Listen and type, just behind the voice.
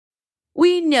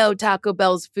We know Taco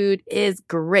Bell's food is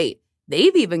great.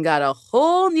 They've even got a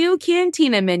whole new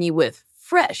cantina menu with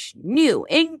fresh, new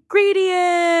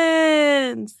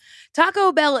ingredients.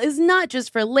 Taco Bell is not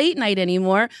just for late night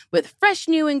anymore, with fresh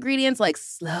new ingredients like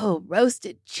slow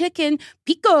roasted chicken,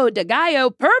 pico de gallo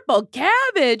purple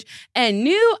cabbage, and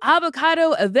new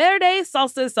avocado verde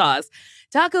salsa sauce.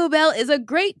 Taco Bell is a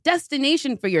great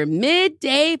destination for your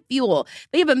midday fuel.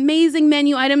 They have amazing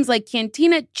menu items like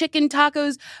cantina chicken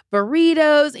tacos,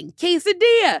 burritos, and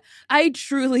quesadilla. I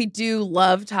truly do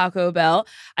love Taco Bell.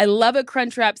 I love a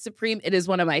Crunchwrap Supreme. It is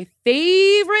one of my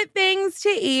favorite things to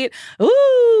eat.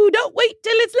 Ooh, don't wait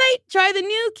till it's late. Try the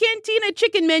new cantina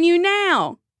chicken menu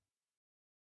now.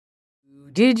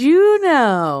 Did you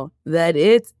know that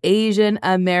it's Asian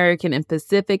American and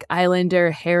Pacific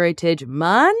Islander Heritage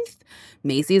Month?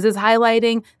 Macy's is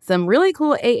highlighting some really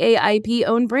cool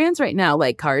AAIP-owned brands right now,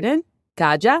 like Cardin,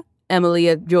 Kaja,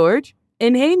 Emilia George,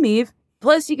 and Hey Meave.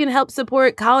 Plus, you can help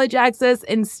support college access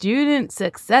and student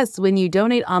success when you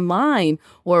donate online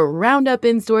or round up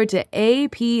in store to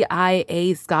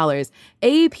APIA Scholars.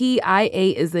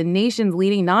 APIA is the nation's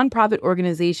leading nonprofit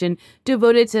organization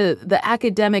devoted to the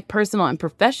academic, personal, and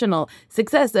professional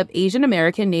success of Asian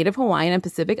American, Native Hawaiian, and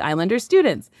Pacific Islander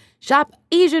students. Shop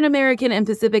Asian American and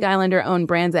Pacific Islander-owned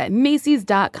brands at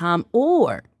Macy's.com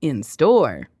or in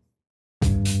store.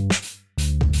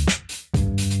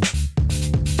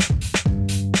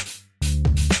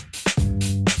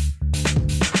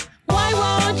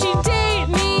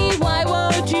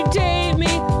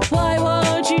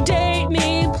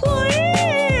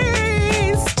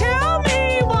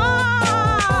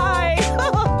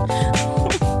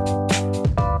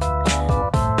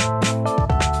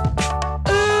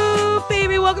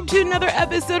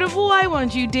 Episode of Why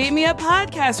Won't You Date Me, a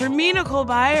podcast where me, Nicole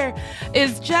Byer,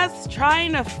 is just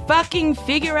trying to fucking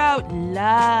figure out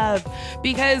love.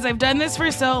 Because I've done this for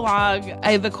so long,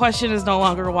 the question is no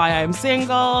longer why I'm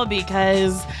single,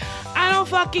 because I don't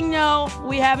fucking know.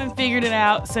 We haven't figured it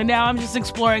out, so now I'm just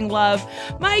exploring love.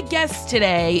 My guest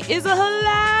today is a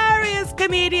hilarious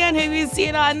comedian who you see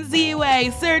it on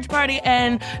Z-Way, Search Party,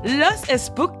 and Los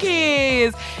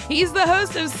Spookies. He's the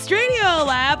host of Stradio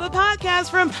Lab, a podcast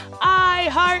from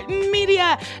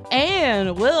iHeartMedia,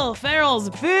 and Will Ferrell's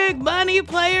Big Money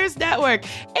Players Network.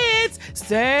 It's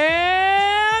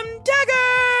Sam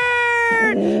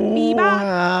Taggart!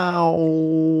 Wow.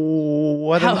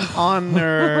 What an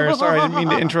honor. Sorry, I didn't mean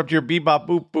to interrupt your bebop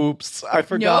boop boops. I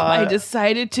forgot. Nope, I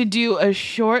decided to do a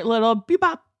short little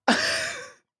bebop.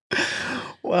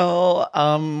 Well,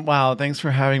 wow, thanks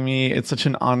for having me. It's such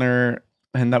an honor.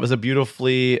 And that was a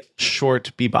beautifully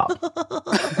short bebop.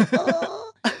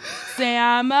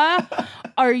 Sam,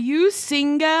 are you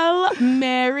single,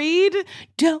 married,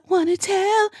 don't want to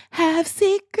tell, have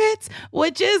secrets?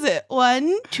 Which is it?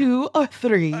 1, 2, or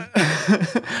 3?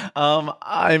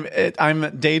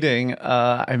 I'm dating.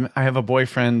 I have a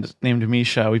boyfriend named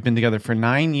Misha. We've been together for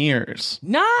 9 years.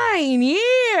 9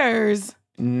 years?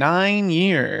 9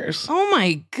 years. Oh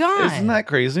my God. Isn't that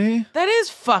crazy? That is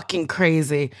fucking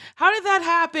crazy. How did that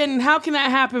happen? How can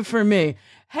that happen for me?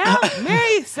 Help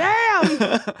me,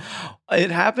 Sam.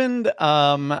 It happened,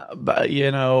 but,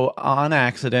 on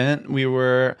accident.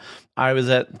 I was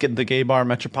at the gay bar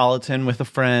Metropolitan with a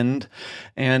friend,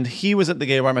 and he was at the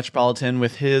gay bar Metropolitan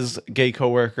with his gay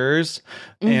coworkers.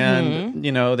 Mm-hmm. And,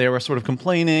 they were sort of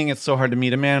complaining. It's so hard to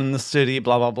meet a man in the city,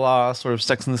 blah, blah, blah, sort of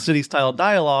Sex and the City style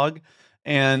dialogue.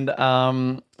 And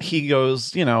he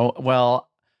goes, well,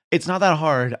 it's not that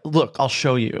hard. Look, I'll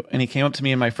show you. And he came up to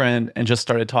me and my friend and just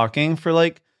started talking for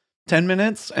like 10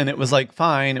 minutes. And it was like,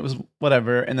 fine. It was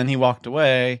whatever. And then he walked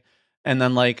away. And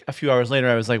then like a few hours later,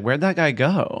 I was like, where'd that guy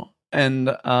go? And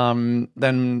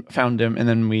then found him. And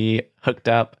then we hooked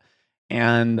up.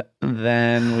 And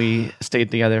then we stayed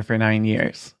together for 9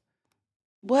 years.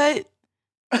 What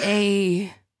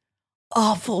a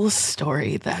awful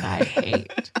story that I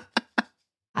hate.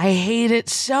 I hate it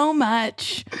so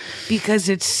much because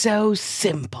it's so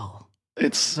simple.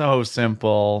 It's so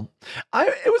simple.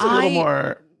 It was a little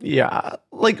more, yeah.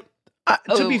 Like,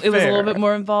 to be fair, it was a little bit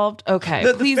more involved. Okay,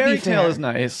 the fairy tale is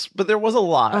nice, but there was a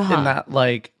lot in that.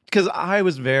 Like, because I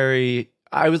was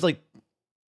like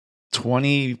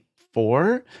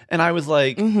 24, and I was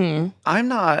like, I'm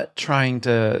not trying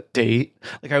to date.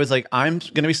 Like, I was like, I'm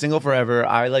gonna be single forever.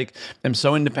 I like am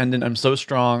so independent. I'm so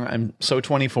strong. I'm so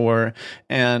 24,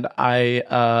 and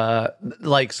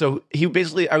so he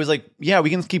basically, I was like, yeah, we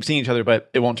can keep seeing each other, but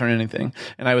it won't turn anything.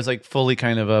 And I was like fully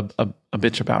kind of a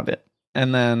bitch about it.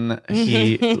 And then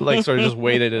he like sort of just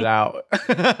waited it out.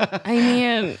 I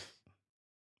mean,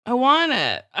 I want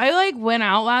it. I like went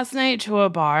out last night to a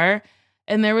bar.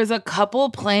 and there was a couple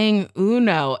playing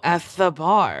Uno at the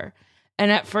bar.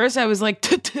 And at first I was like,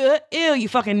 ew, you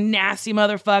fucking nasty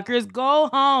motherfuckers, go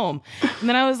home. And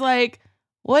then I was like,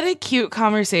 what a cute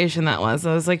conversation that was.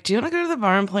 I was like, do you want to go to the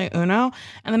bar and play Uno?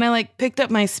 And then I like picked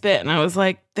up my spit and I was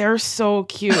like, they're so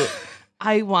cute.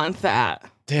 I want that.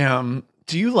 Damn.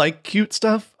 Do you like cute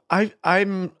stuff?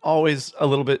 I'm always a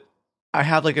little bit, I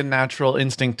have like a natural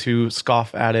instinct to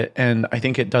scoff at it, and I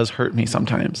think it does hurt me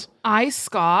sometimes. I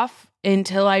scoff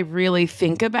until I really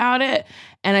think about it.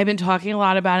 And I've been talking a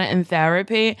lot about it in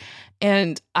therapy.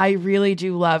 And I really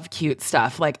do love cute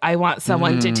stuff. Like, I want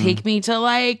someone to take me to,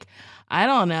 like, I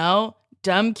don't know,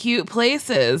 dumb, cute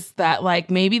places that, like,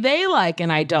 maybe they like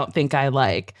and I don't think I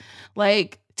like.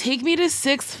 Like, take me to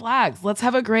Six Flags. Let's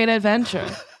have a great adventure.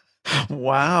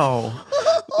 Wow.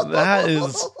 That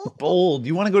is bold.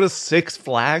 You want to go to Six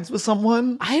Flags with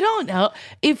someone? I don't know.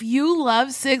 If you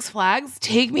love Six Flags,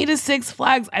 take me to Six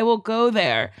Flags. I will go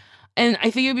there. And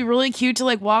I think it'd be really cute to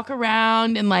like walk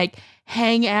around and like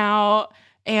hang out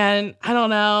and I don't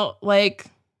know, like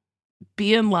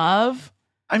be in love.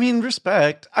 I mean,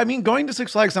 respect. I mean, going to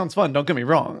Six Flags sounds fun. Don't get me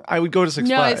wrong. I would go to Six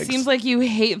Flags. No, it seems like you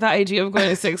hate the idea of going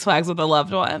to Six Flags with a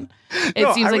loved one.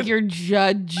 It seems like you're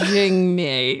judging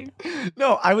me.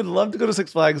 No, I would love to go to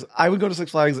Six Flags. I would go to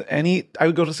Six Flags I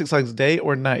would go to Six Flags day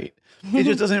or night. It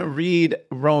just doesn't read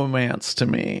romance to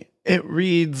me. It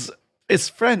reads, it's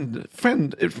friend.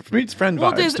 It reads friend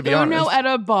vibes, to be honest. Does Uno at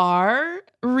a bar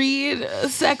read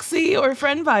sexy or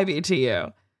friend vibey to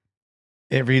you?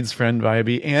 It reads friend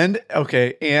vibey, and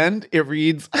it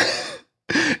reads,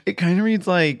 it kind of reads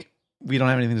like we don't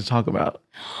have anything to talk about.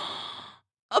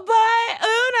 But Uno,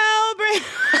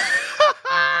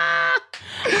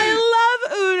 I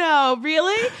love Uno.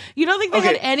 Really? You don't think they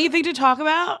had anything to talk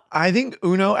about? I think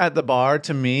Uno at the bar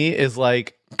to me is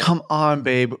like, come on,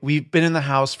 babe. We've been in the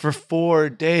house for 4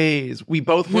 days. We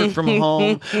both work from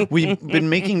home. We've been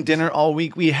making dinner all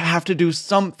week. We have to do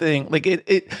something. Like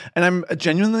it, and I'm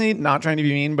genuinely not trying to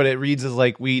be mean, but it reads as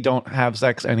like we don't have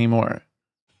sex anymore.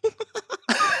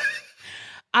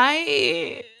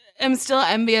 I am still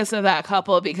envious of that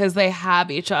couple because they have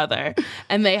each other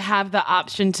and they have the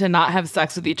option to not have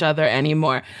sex with each other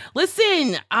anymore.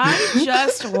 Listen, I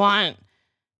just want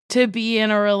to be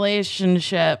in a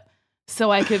relationship so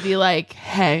I could be like,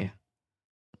 hey,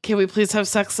 can we please have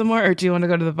sex some more? Or do you want to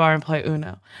go to the bar and play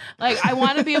Uno? Like, I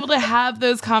want to be able to have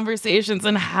those conversations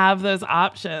and have those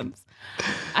options.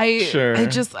 I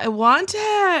want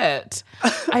it.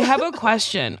 I have a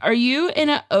question. Are you in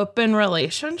an open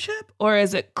relationship or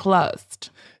is it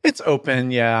closed? It's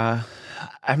open, yeah.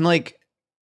 I'm like,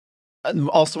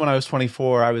 also when I was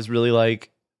 24, I was really like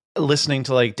listening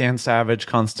to like Dan Savage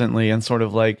constantly and sort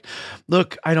of like,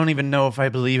 look, I don't even know if I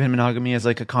believe in monogamy as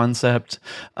like a concept,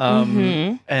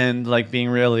 and like being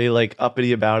really like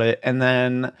uppity about it. And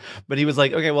then, but he was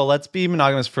like, okay, well, let's be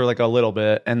monogamous for like a little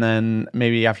bit. And then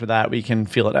maybe after that we can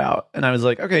feel it out. And I was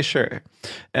like, okay, sure.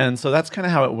 And so that's kind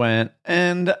of how it went.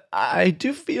 And I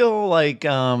do feel like,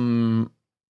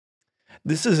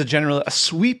 this is a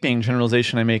sweeping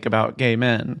generalization I make about gay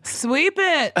men. Sweep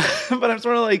it. But I'm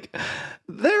sort of like,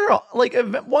 they're like,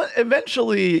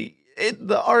 eventually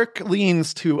the arc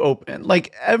leans to open.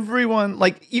 Like everyone,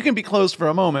 like you can be closed for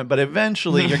a moment, but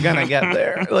eventually you're gonna get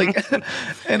there. Like,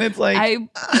 and it's like,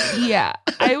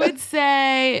 I would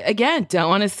say, again, don't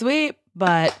want to sweep,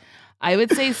 but I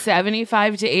would say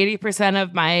 75 to 80%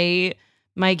 of my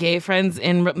gay friends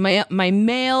in my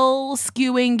male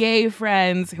skewing gay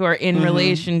friends who are in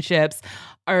relationships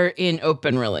are in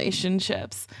open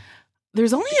relationships.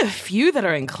 There's only a few that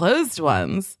are in closed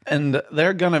ones. And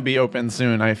they're going to be open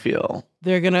soon, I feel.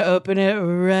 They're going to open it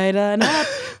right on up.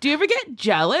 Do you ever get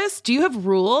jealous? Do you have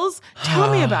rules? Tell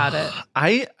me about it.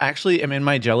 I actually am in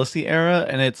my jealousy era,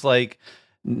 and it's like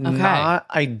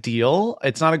not ideal.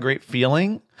 It's not a great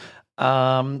feeling.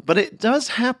 But it does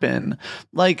happen.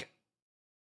 Like,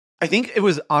 I think it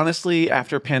was honestly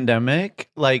after pandemic,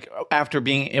 like after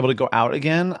being able to go out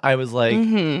again, I was like,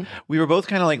 we were both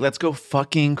kind of like, let's go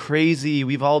fucking crazy.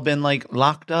 We've all been like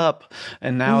locked up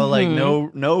and now like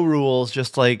no rules,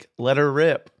 just like let her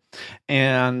rip.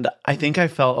 And I think I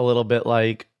felt a little bit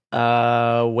like,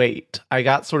 wait, I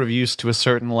got sort of used to a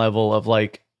certain level of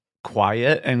like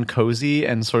quiet and cozy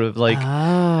and sort of like,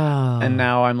 and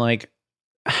now I'm like,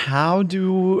 how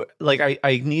do like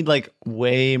I need like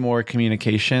way more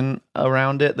communication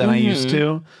around it than I used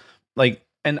to, like,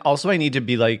 and also I need to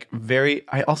be like very,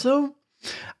 I also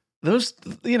those,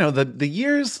 you know, the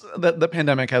years that the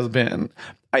pandemic has been,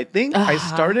 I think I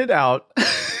started out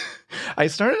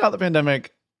the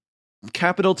pandemic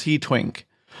capital T twink.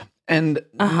 And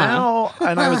now,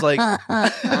 and I was like,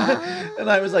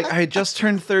 I had just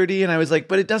turned 30 and I was like,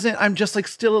 but it doesn't, I'm just like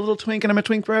still a little twink and I'm a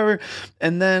twink forever.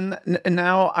 And then and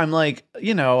now I'm like,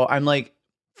 I'm like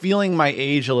feeling my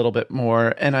age a little bit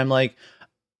more. And I'm like,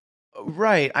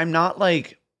 right, I'm not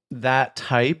like that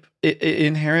type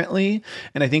inherently.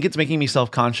 And I think it's making me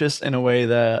self-conscious in a way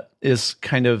that is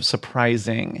kind of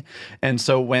surprising. And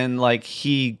so when like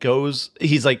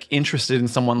he's like interested in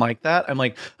someone like that, I'm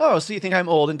like, oh, so you think I'm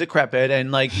old and decrepit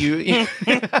and like you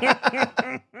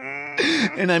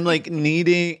and I'm like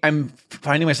I'm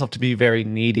finding myself to be very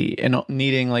needy and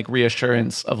needing like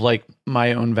reassurance of like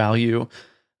my own value,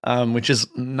 which is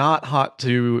not hot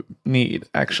to need,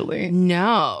 actually.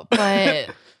 No,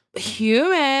 but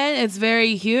human. It's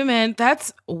very human.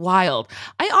 That's wild.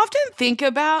 I often think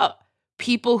about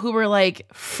people who were like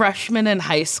freshmen in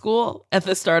high school at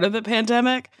the start of the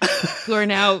pandemic who are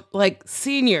now like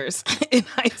seniors in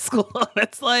high school.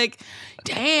 It's like,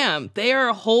 damn, they are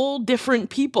a whole different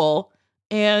people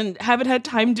and haven't had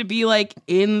time to be like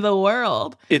in the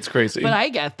world. It's crazy. But I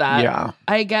get that. Yeah.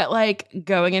 I get like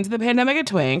going into the pandemic a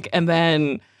twink and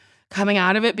then coming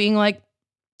out of it being like,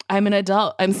 I'm an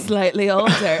adult. I'm slightly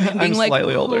older. And being like,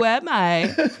 who am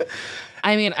I?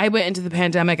 I mean, I went into the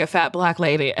pandemic a fat black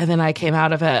lady, and then I came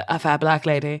out of it a fat black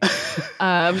lady.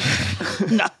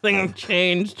 Nothing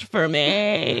changed for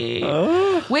me.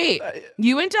 Wait,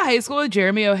 you went to high school with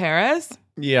Jeremy O'Harris?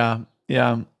 Yeah.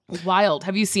 Wild.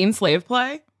 Have you seen Slave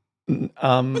Play?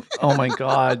 Oh my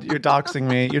God, you're doxing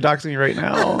me. You're doxing me right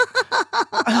now.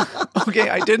 Okay,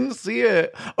 I didn't see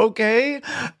it. Okay,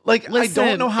 like listen, I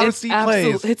don't know how to see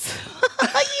plays. It's you live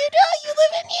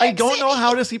in New York I don't City. know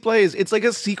how to see plays. It's like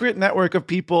a secret network of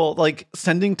people like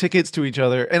sending tickets to each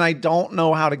other, and I don't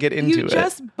know how to get into it. You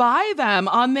just buy them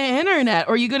on the internet,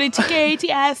 or you go to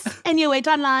TKATS and you wait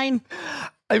online.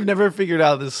 I've never figured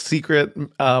out this secret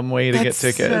way to get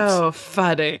tickets. So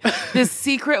funny. This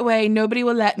secret way, nobody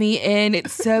will let me in.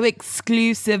 It's so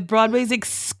exclusive. Broadway's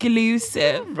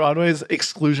exclusive. Broadway's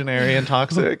exclusionary and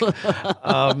toxic.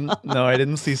 No, I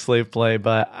didn't see Slave Play,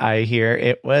 but I hear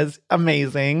it was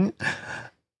amazing.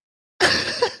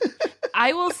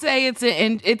 I will say it's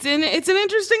an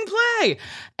interesting play,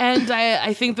 and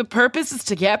I think the purpose is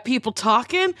to get people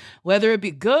talking, whether it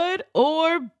be good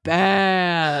or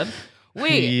bad.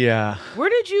 Wait, yeah. Where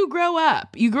did you grow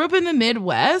up? You grew up in the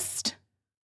Midwest?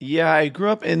 Yeah,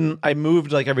 I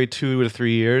moved like every 2 to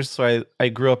 3 years. So I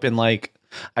grew up in like,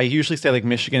 I usually say like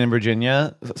Michigan and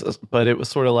Virginia, but it was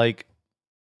sort of like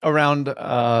around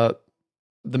the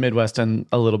Midwest and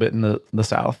a little bit in the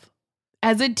South.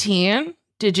 As a teen,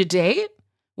 did you date?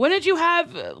 When did you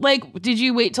have, like, did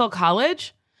you wait till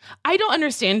college? I don't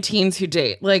understand teens who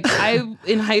date. Like,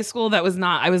 in high school, I was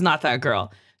not that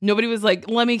girl. Nobody was like,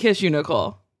 let me kiss you,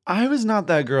 Nicole. I was not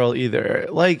that girl either.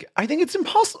 Like, I think it's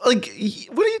impossible. Like,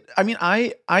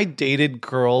 I dated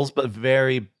girls, but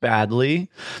very badly.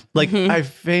 Like, I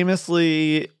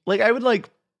famously, like,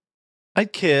 I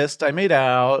kissed, I made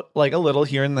out, like, a little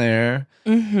here and there,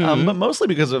 but mostly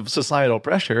because of societal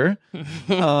pressure.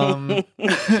 It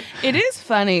is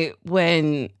funny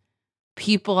when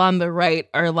people on the right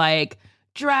are like,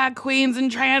 drag queens and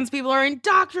trans people are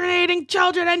indoctrinating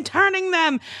children and turning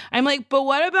them. I'm like, but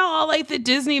what about all like the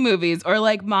Disney movies or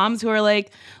like moms who are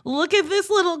like, look at this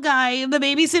little guy, the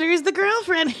babysitter is the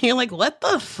girlfriend. You're like, what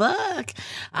the fuck?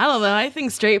 I don't know. I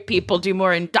think straight people do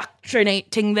more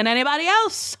indoctrinating than anybody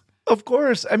else. Of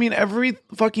course. I mean, every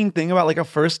fucking thing about like a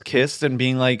first kiss and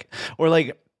being like, or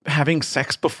like having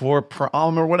sex before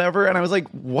prom or whatever. And I was like,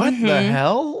 what the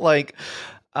hell? Like,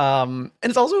 and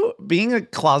it's also being a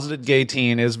closeted gay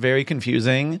teen is very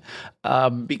confusing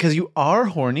because you are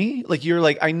horny. Like you're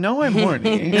like, I know I'm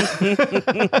horny.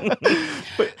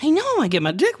 But I know I get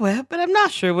my dick wet, but I'm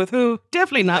not sure with who.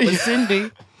 Definitely not with Cindy.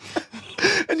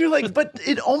 And you're like, but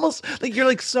it almost like you're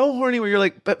like so horny where you're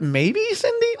like, but maybe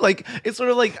Cindy? Like it's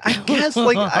sort of like, I guess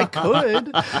like I could.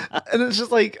 And it's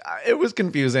just like, it was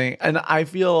confusing. And I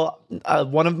feel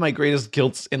one of my greatest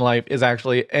guilts in life is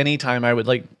actually anytime I would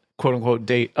like, quote unquote,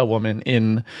 date a woman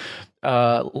in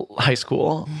high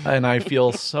school, and I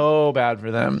feel so bad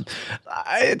for them.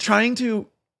 Trying to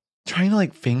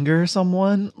like finger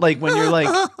someone, like when you're like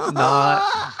not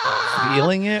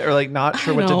feeling it or like not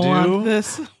sure what to do. Want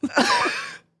this.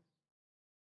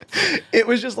 It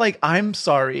was just like, I'm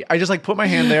sorry. I just like put my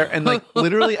hand there and like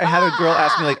literally I had a girl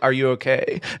ask me like, are you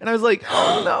okay? And I was like,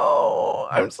 oh no,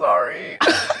 I'm sorry.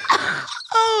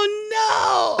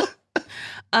 Oh no.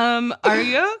 Are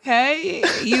you okay?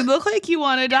 You look like you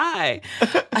want to die.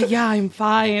 Yeah, I'm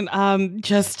fine.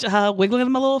 Just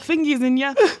wiggling my little fingies in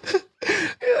ya.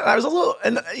 I was a little,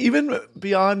 and even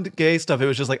beyond gay stuff, it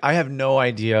was just like, I have no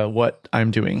idea what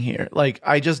I'm doing here. Like,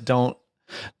 I just don't,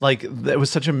 like, it was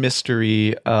such a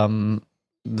mystery,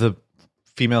 the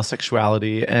female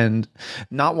sexuality, and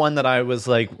not one that I was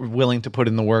like willing to put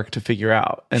in the work to figure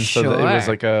out. And so it was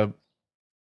like a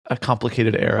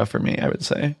complicated era for me, I would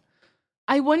say.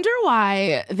 I wonder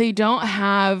why they don't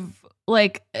have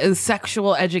like a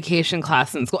sexual education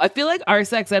class in school. I feel like our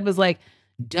sex ed was like,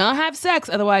 don't have sex,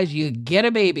 otherwise you get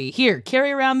a baby. Here,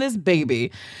 carry around this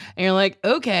baby. And you're like,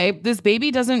 okay, this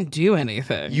baby doesn't do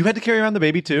anything. You had to carry around the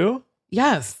baby too?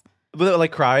 Yes. But it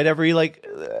like cried every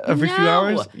few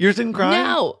hours? Yours didn't cry?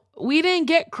 No, we didn't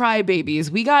get cry babies.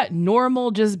 We got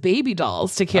normal just baby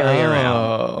dolls to carry around.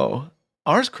 Oh.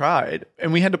 Ours cried,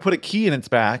 and we had to put a key in its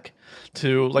back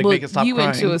to make it stop crying. You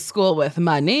went to a school with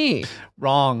money.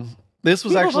 Wrong. This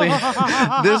was actually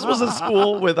this was a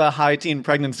school with a high teen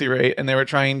pregnancy rate, and they were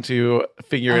trying to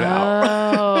figure it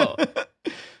out.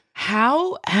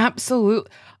 How absolute.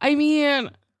 I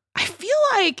mean, I feel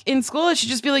like in school it should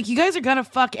just be like, you guys are gonna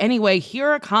fuck anyway. Here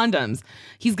are condoms.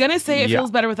 He's gonna say it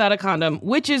feels better without a condom,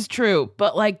 which is true,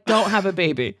 but like, don't have a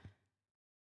baby.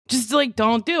 Just like,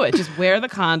 don't do it. Just wear the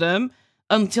condom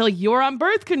until you're on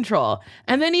birth control.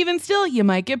 And then even still, you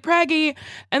might get preggy.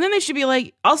 And then they should be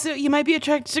like, also, you might be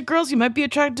attracted to girls. You might be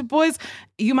attracted to boys.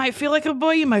 You might feel like a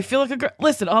boy. You might feel like a girl.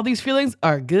 Listen, all these feelings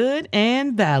are good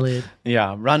and valid.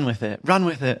 Yeah, run with it. Run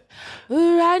with it.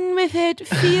 Run with it.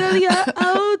 Feel your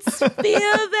oats.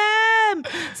 Feel them.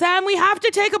 Sam, we have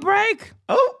to take a break.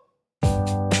 Oh.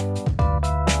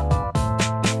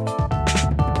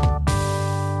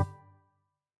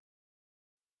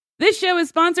 This show is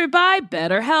sponsored by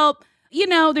BetterHelp. You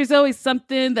know, there's always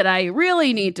something that I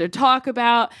really need to talk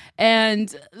about, and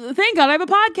thank God I have a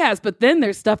podcast, but then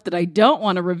there's stuff that I don't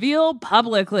want to reveal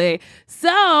publicly.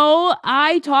 So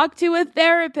I talked to a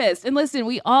therapist, and listen,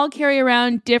 we all carry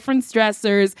around different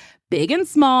stressors, big and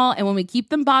small, and when we keep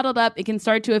them bottled up, it can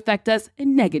start to affect us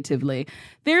negatively.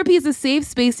 Therapy is a safe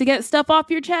space to get stuff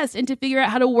off your chest and to figure out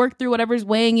how to work through whatever's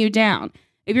weighing you down.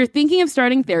 If you're thinking of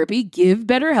starting therapy, give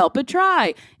BetterHelp a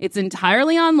try. It's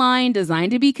entirely online, designed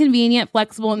to be convenient,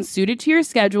 flexible, and suited to your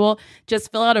schedule.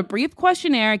 Just fill out a brief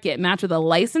questionnaire, get matched with a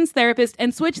licensed therapist,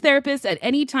 and switch therapists at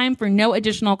any time for no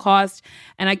additional cost.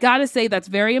 And I gotta say, that's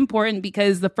very important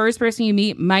because the first person you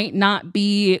meet might not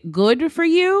be good for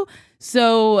you.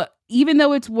 So even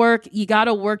though it's work, you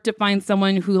gotta work to find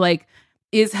someone who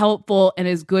is helpful and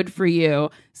is good for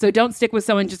you. So don't stick with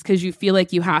someone just because you feel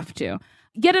like you have to.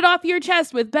 Get it off your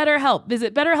chest with BetterHelp.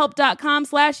 Visit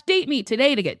BetterHelp.com/dateme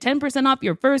today to get 10% off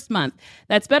your first month.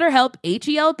 That's BetterHelp,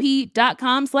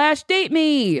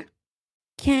 HELP.com/dateme.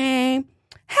 Okay.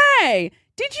 Hey,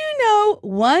 did you know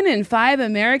 1 in 5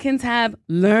 Americans have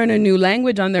learn a new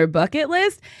language on their bucket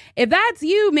list? If that's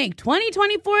you, make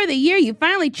 2024 the year you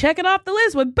finally check it off the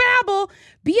list with Babbel.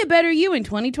 Be a better you in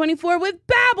 2024 with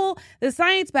Babbel, the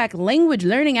science-backed language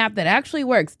learning app that actually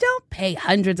works. Don't pay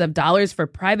hundreds of dollars for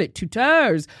private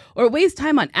tutors or waste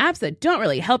time on apps that don't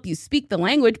really help you speak the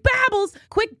language. Babbel's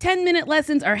quick 10-minute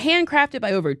lessons are handcrafted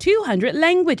by over 200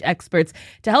 language experts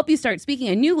to help you start speaking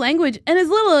a new language in as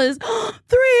little as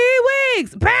 3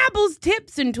 weeks. Babbel's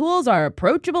tips and tools are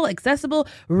approachable, accessible,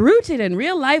 rooted in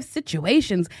real-life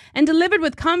situations, and delivered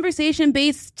with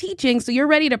conversation-based teaching so you're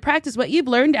ready to practice what you've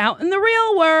learned out in the real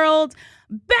world.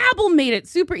 Babbel made it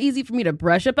super easy for me to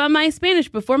brush up on my Spanish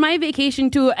before my vacation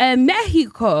to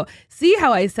Mexico. See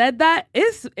how I said that?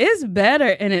 It's better,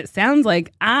 and it sounds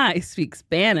like I speak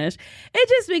Spanish. It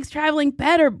just makes traveling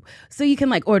better, so you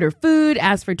can order food,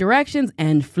 ask for directions,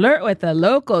 and flirt with the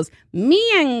locals. Me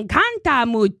encanta,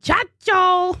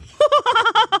 muchacho.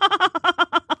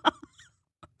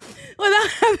 Without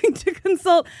having to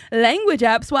consult language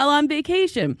apps while on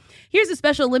vacation. Here's a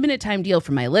special limited time deal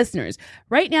for my listeners.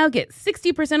 Right now, get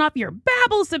 60% off your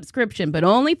Babbel subscription, but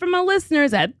only for my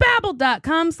listeners at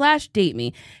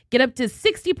Babbel.com/dateme. Get up to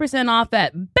 60% off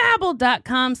at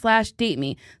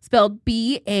Babbel.com/dateme. Spelled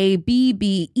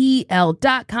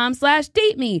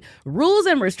BABBEL.com/dateme. Rules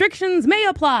and restrictions may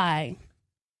apply.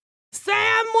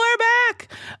 Sam, we're back.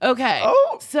 Okay.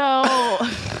 Oh. So...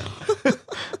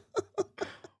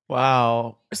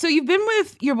 Wow. So you've been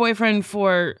with your boyfriend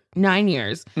for 9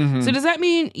 years. Mm-hmm. So does that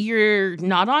mean you're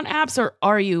not on apps, or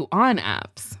are you on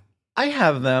apps? I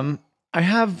have them. I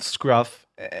have Scruff,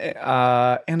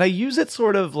 and I use it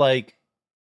sort of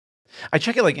I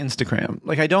check it like Instagram.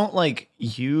 I don't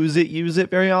use it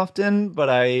very often, but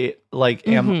I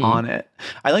am on it.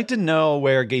 I like to know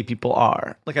where gay people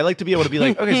are. I like to be able to be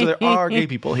okay, so there are gay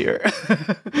people here.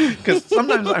 Because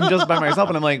sometimes I'm just by myself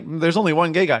and I'm there's only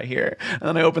one gay guy here. And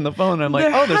then I open the phone and I'm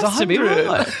there's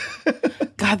 100.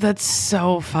 God, that's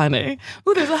so funny.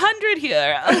 Ooh, there's 100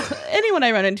 here. Oh, anyone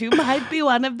I run into might be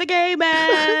one of the gay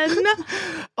men.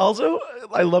 Also,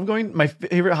 I love going. My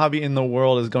favorite hobby in the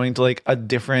world is going to like a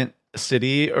different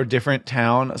city or different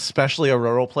town, especially a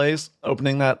rural place,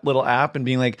 opening that little app and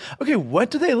being like, okay, what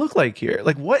do they look like here?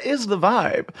 Like, what is the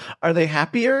vibe? Are they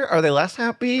happier? Are they less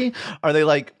happy? Are they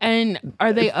like, And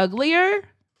are they uglier?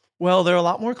 well, they're a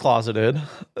lot more closeted.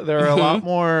 They're a lot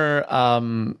more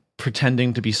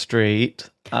pretending to be straight,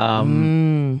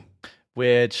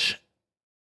 which,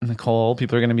 Nicole,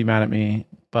 people are going to be mad at me,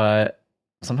 but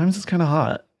sometimes it's kind of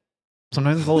hot.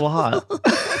 Sometimes it's a little hot.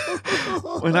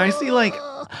 When I see like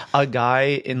a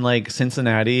guy in like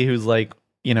Cincinnati who's like,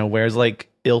 you know, wears like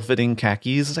ill-fitting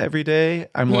khakis every day,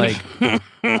 I'm like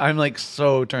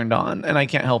so turned on and I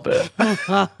can't help it.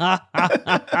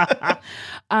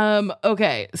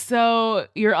 Okay, so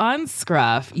you're on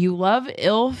Scruff. You love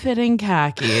ill-fitting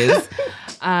khakis.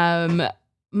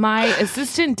 My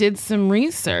assistant did some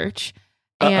research,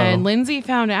 and Lindsay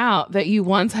found out that you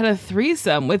once had a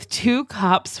threesome with 2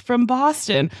 cops from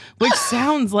Boston, which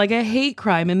sounds like a hate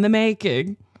crime in the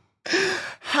making.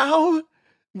 How?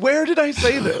 Where did I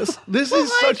say this? This is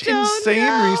such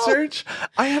insane research.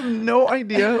 I have no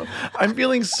idea. I'm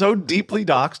feeling so deeply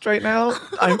doxxed right now.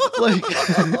 I'm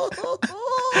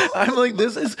like,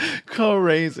 this is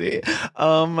crazy.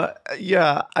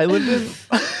 Yeah, I lived in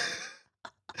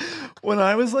when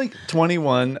I was like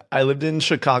 21, I lived in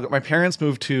Chicago. My parents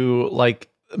moved to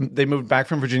they moved back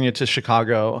from Virginia to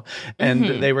Chicago, and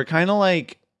they were kind of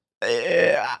like,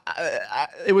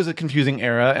 it was a confusing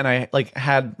era, and I like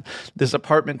had this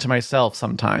apartment to myself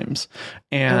sometimes,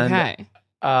 and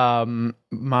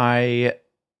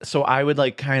so I would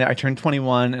like I turned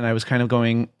 21 and I was kind of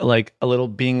going like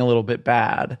being a little bit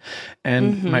bad,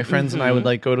 and my friends and I would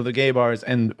like go to the gay bars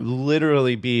and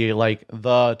literally be like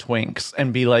the twinks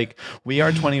and be like, we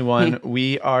are 21,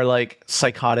 we are like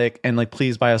psychotic, and like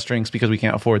please buy us drinks because we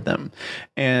can't afford them.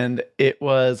 And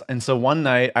so one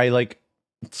night I like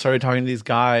started talking to these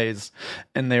guys,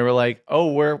 and they were like,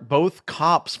 oh, we're both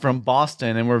cops from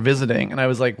Boston and we're visiting. And I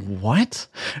was like, what?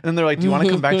 And then they're like, do you want to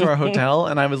come back to our hotel?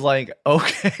 And I was like,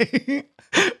 okay.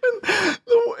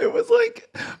 It was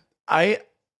like,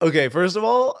 okay, first of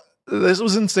all, this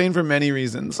was insane for many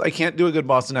reasons. I can't do a good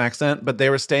Boston accent, but they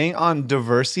were staying on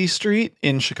Diversity Street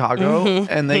in Chicago,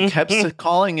 and they kept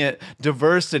calling it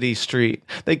Diversity Street.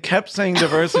 They kept saying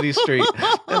Diversity Street,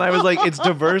 and I was like, it's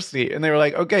Diversity. And they were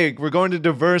like, okay, we're going to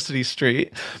Diversity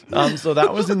Street. So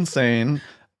that was insane.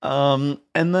 And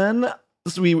then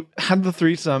so we had the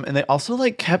threesome, and they also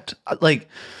like kept like,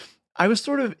 I was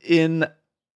sort of in,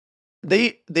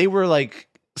 they were like,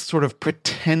 sort of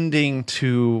pretending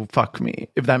to fuck me,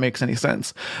 if that makes any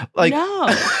sense. Like,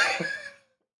 no.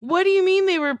 What do you mean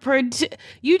they were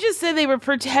you just said they were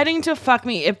pretending to fuck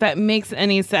me, if that makes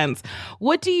any sense.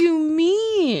 What do you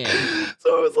mean?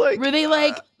 So it was like, were they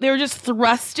like, they were just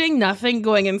thrusting, nothing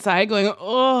going inside, going,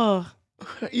 oh.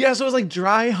 Yeah, so it was like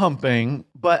dry humping,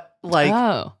 but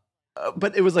like,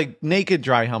 but it was like naked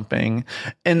dry humping,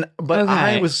 but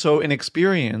I was so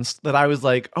inexperienced that I was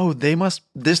like, oh, they must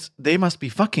be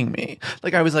fucking me.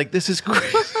 Like I was like, this is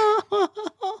crazy.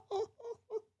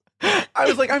 I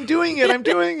was like, I'm doing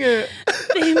it.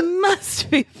 They must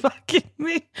be fucking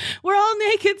me. We're all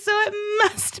naked, so it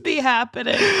must be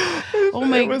happening. Oh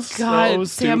my God, so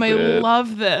Sam, I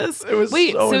love this. It was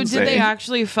Wait, so insane. did they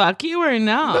actually fuck you or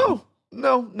no?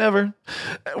 No, never.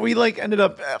 We like ended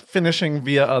up finishing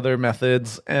via other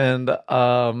methods, and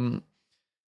but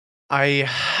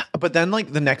then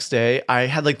like the next day I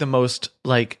had like the most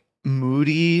like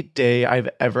moody day I've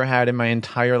ever had in my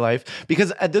entire life,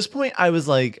 because at this point I was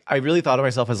like, I really thought of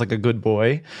myself as like a good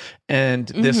boy, and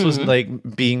this was like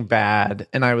being bad,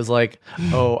 and I was like,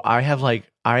 oh, I have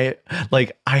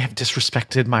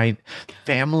disrespected my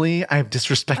family. I have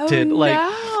disrespected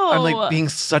I'm like being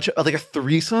such a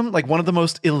threesome, like one of the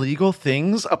most illegal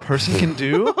things a person can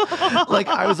do. Like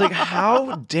I was like,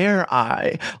 how dare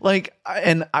I?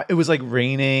 It was like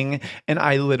raining, and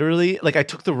I literally I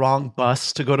took the wrong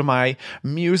bus to go to my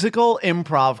musical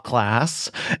improv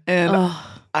class, and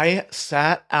I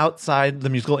sat outside the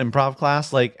musical improv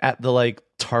class, like at the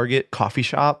Target coffee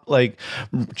shop,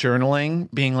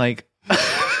 journaling, being like.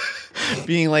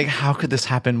 Being like, how could this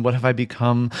happen? What have I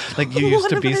become? Like, you used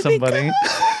to be somebody.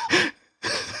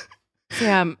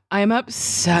 Sam, I'm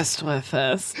obsessed with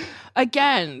this.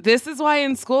 Again, this is why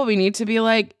in school we need to be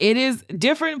like, it is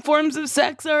different forms of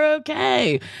sex are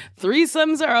okay.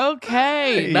 Threesomes are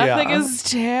okay. Nothing is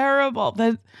terrible.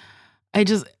 That I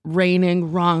just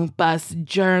raining, wrong bus,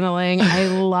 journaling. I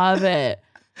love it.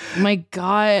 My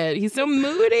God, he's so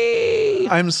moody.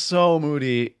 I'm so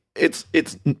moody.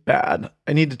 it's bad.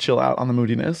 I need to chill out on the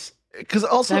moodiness because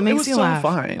also it was so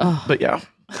fine. Ugh. But yeah.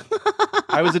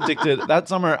 I was addicted that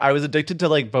summer. I was addicted to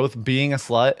like both being a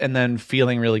slut and then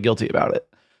feeling really guilty about it.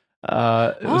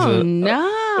 It was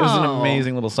an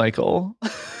amazing little cycle.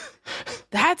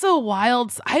 That's a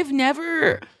wild. I've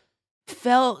never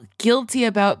felt guilty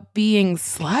about being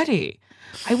slutty.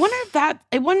 I wonder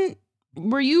if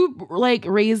were you like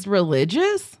raised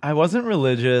religious? I wasn't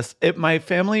religious. My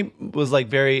family was like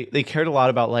they cared a lot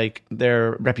about like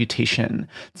their reputation.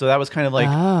 So that was kind of like,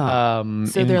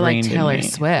 so they're like Taylor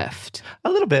Swift. A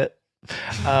little bit.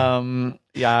 Yeah.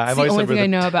 I've the always only thing I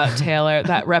know about Taylor,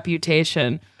 that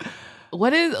reputation.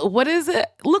 What is it?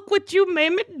 Look what you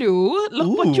made me do.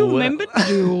 Look what you made me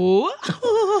do.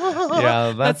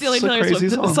 Yeah. That's the only Taylor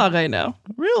Swift song I know.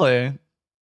 Really?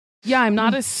 Yeah, I'm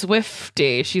not a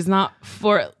Swiftie. She's not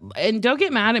and don't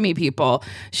get mad at me, people.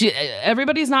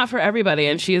 Everybody's not for everybody,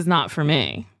 and she is not for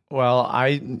me. Well,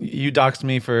 you doxed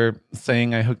me for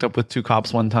saying I hooked up with 2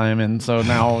 cops one time, and so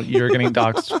now you're getting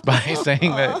doxed by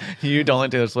saying that you don't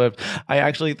like Taylor Swift. I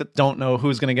actually don't know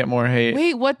who's going to get more hate.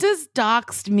 Wait, what does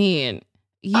doxed mean?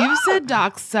 You've said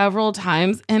doxed several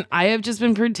times, and I have just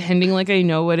been pretending like I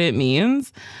know what it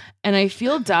means, and I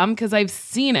feel dumb because I've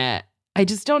seen it. I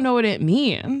just don't know what it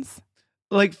means.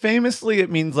 Like famously,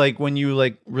 it means like when you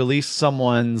like release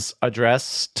someone's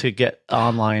address to get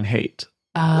online hate.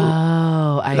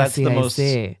 Oh, I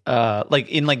see. Like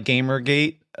in like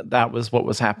Gamergate, that was what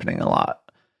was happening a lot.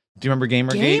 Do you remember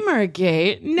Gamergate?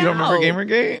 Gamergate? No. You don't remember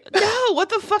Gamergate? No. What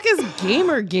the fuck is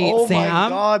Gamergate, oh Sam? Oh my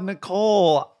God,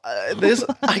 Nicole.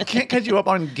 I can't catch you up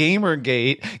on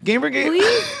Gamergate. Gamergate.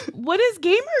 Please? What is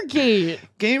Gamergate?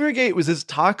 Gamergate was this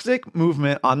toxic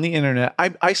movement on the internet.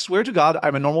 I swear to God,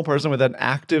 I'm a normal person with an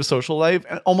active social life,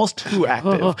 and almost too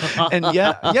active. And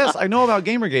yes, I know about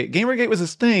Gamergate. Gamergate was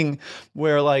this thing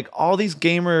where like all these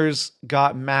gamers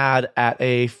got mad at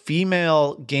a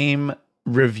female game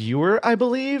reviewer, I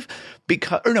believe,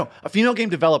 a female game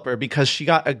developer, because she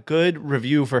got a good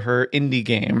review for her indie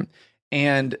game,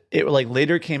 and it like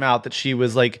later came out that she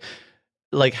was like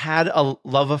had a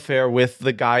love affair with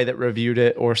the guy that reviewed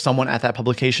it or someone at that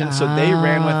publication. So they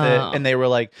ran with it, and they were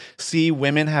like, see,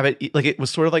 women have it. Like it was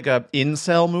sort of like a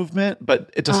incel movement, but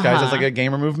it disguised as like a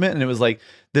gamer movement. And it was like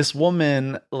this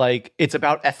woman, like it's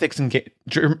about ethics and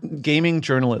gaming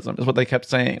journalism is what they kept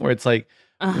saying, where it's like,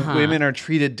 women are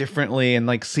treated differently and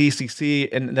like CCC,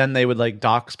 and then they would like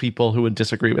dox people who would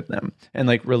disagree with them and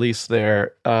like release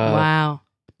their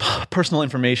personal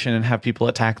information and have people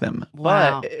attack them.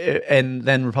 Wow. And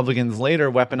then Republicans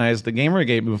later weaponized the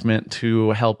Gamergate movement to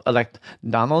help elect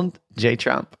Donald J.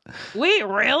 Trump. Wait,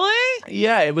 really?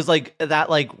 Yeah, it was like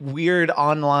that like weird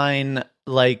online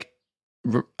like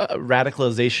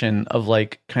radicalization of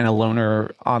like kind of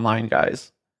loner online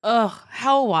guys. Ugh,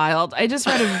 how wild. I just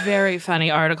read a very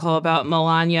funny article about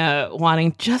Melania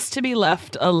wanting just to be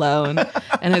left alone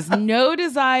and has no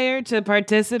desire to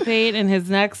participate in his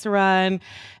next run.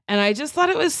 And I just thought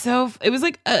it was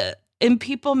like in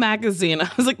People magazine.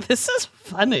 I was like, this is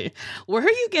funny. Where are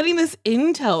you getting this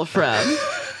intel from?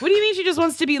 What do you mean she just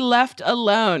wants to be left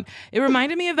alone? It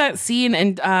reminded me of that scene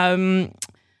in,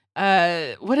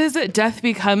 what is it? Death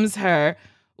Becomes Her,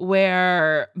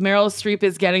 where Meryl Streep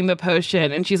is getting the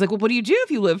potion, and she's like, well, what do you do if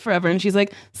you live forever? And she's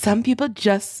like, some people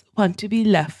just want to be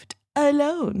left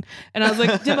alone. And I was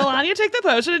like, did Melania take the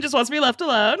potion and just wants to be left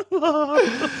alone?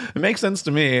 It makes sense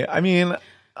to me. I mean,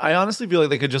 I honestly feel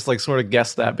like they could just like sort of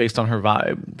guess that based on her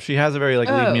vibe. She has a very like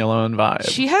leave me alone vibe.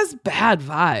 She has bad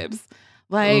vibes.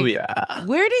 Like, ooh, yeah.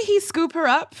 Where did he scoop her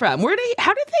up from?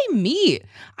 How did they meet?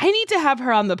 I need to have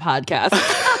her on the podcast.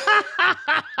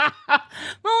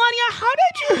 Melania, how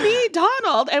did you meet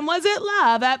Donald? And was it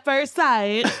love at first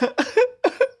sight?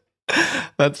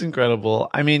 That's incredible.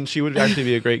 I mean, she would actually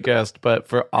be a great guest, but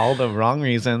for all the wrong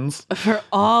reasons. For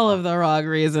all of the wrong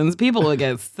reasons. People would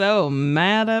get so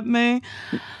mad at me.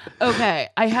 Okay,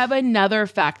 I have another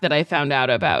fact that I found out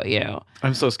about you.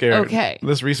 I'm so scared. Okay.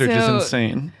 This research is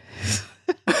insane.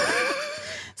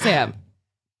 Sam,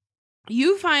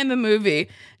 you find the movie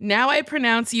Now I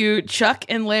Pronounce You, Chuck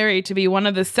and Larry to be one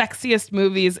of the sexiest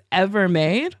movies ever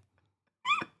made?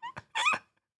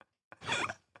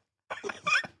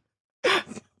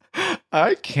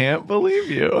 I can't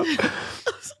believe you.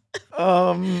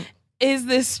 Is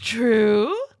this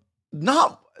true?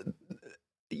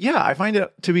 Yeah, I find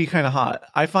it to be kind of hot.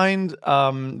 I find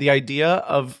the idea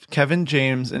of Kevin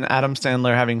James and Adam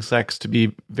Sandler having sex to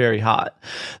be very hot.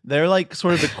 They're like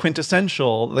sort of the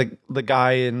quintessential, like the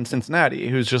guy in Cincinnati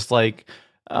who's just like,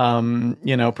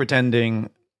 pretending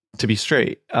to be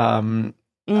straight. I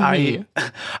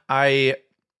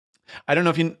I don't know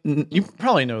if you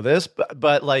probably know this,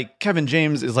 but like Kevin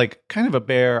James is like kind of a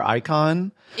bear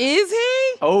icon. Is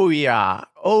he? Oh yeah.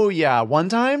 One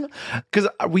time, because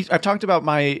I've talked about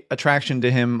my attraction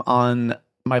to him on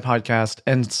my podcast,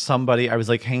 and I was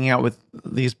like hanging out with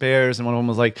these bears, and one of them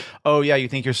was like, "Oh yeah, you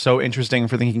think you're so interesting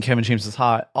for thinking Kevin James is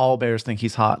hot? All bears think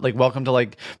he's hot. Like, welcome to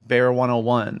like Bear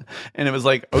 101." And it was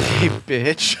like, okay,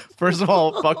 bitch. First of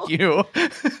all, fuck you.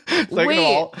 Second of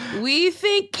all, we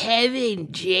think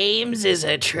Kevin James is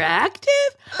attractive?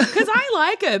 Because I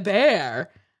like a bear.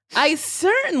 I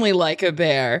certainly like a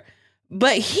bear.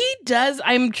 But he does,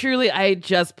 I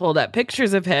just pulled up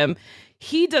pictures of him.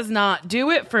 He does not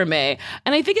do it for me.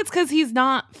 And I think it's because he's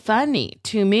not funny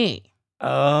to me.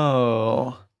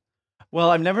 Oh.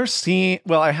 Well, I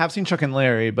have seen Chuck and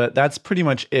Larry, but that's pretty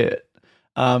much it.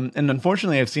 And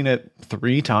unfortunately, I've seen it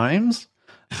 3 times.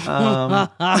 3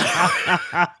 times.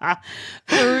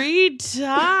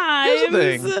 Here's the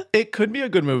thing. It could be a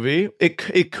good movie. It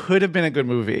could have been a good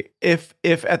movie if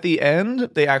at the end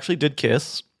they actually did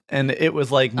kiss and it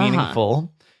was like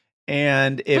meaningful.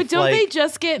 And if, but don't they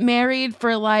just get married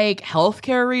for like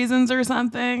healthcare reasons or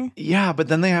something? Yeah, but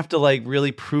then they have to like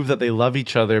really prove that they love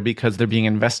each other because they're being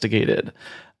investigated.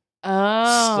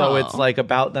 Oh, so it's like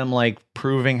about them like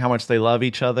proving how much they love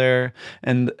each other,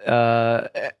 and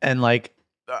like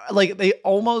they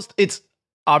almost, it's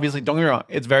obviously, don't get me wrong,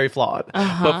 it's very flawed,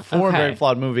 but for a very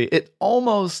flawed movie,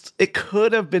 it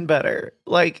could have been better.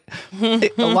 Like a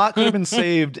lot could have been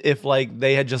saved if like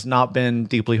they had just not been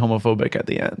deeply homophobic at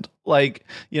the end, like,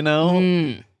 you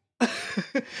know,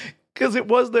 because it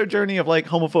was their journey of like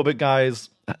homophobic guys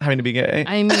having to be gay.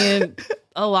 I mean,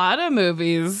 a lot of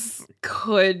movies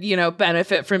could,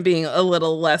 benefit from being a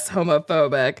little less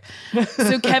homophobic.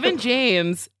 So Kevin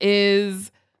James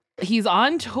he's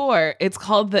on tour. It's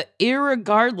called the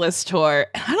Irregardless Tour.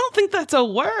 I don't think that's a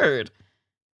word.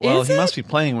 Well, he must be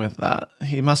playing with that.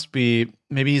 He must be,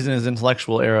 maybe he's in his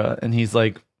intellectual era and he's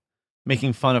like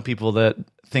making fun of people that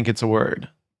think it's a word.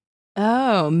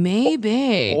 Oh,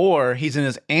 maybe. Or he's in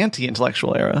his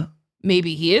anti-intellectual era.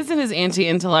 Maybe he is in his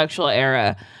anti-intellectual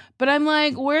era. But I'm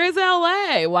like, where's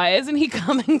LA? Why isn't he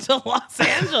coming to Los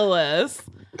Angeles?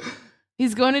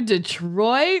 He's going to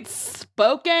Detroit,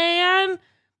 Spokane,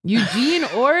 Eugene,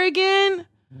 Oregon,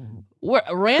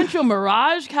 Rancho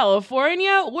Mirage,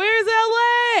 California. Where's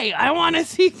LA? I want to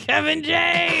see Kevin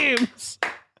James.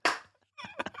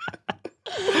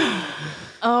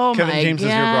 Oh, Kevin my James God.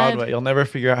 is your Broadway. You'll never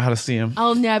figure out how to see him.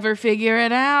 I'll never figure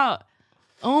it out.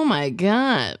 Oh, my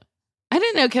God. I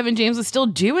didn't know Kevin James was still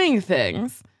doing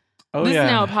things. Oh, this yeah.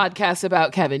 is now a podcast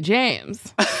about Kevin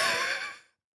James.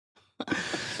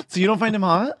 So you don't find him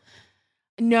hot?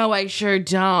 No, I sure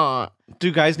don't.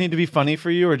 Do guys need to be funny for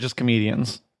you or just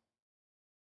comedians?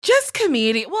 Just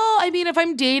comedian. Well, I mean, if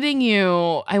I'm dating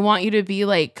you, I want you to be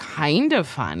like kind of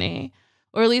funny,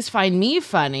 or at least find me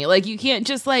funny. Like, you can't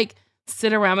just like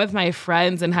sit around with my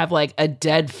friends and have like a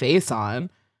dead face on.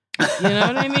 You know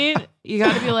what I mean? You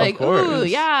got to be like, ooh,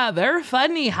 yeah, they're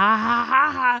funny. Ha, ha,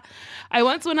 ha, ha. I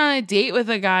once went on a date with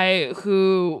a guy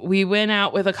who we went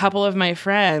out with a couple of my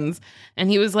friends, and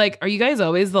he was like, are you guys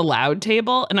always the loud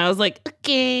table? And I was like,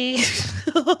 okay.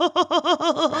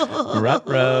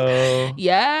 Ruh-roh.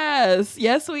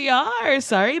 Yes, we are.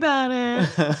 Sorry about it.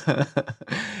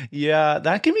 Yeah,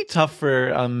 that can be tough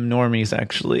for normies,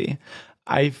 actually.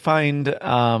 I find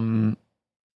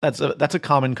that's a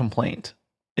common complaint,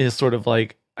 is sort of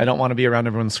like, I don't want to be around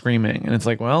everyone screaming. And it's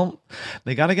like, well,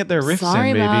 they got to get their riffs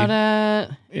in, baby. Sorry about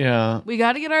it. Yeah. We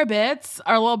got to get our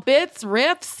little bits,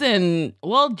 riffs, and,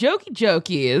 well,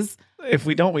 jokies. If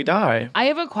we don't, we die. I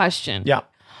have a question. Yeah.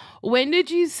 When did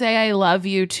you say I love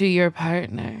you to your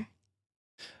partner?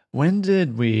 When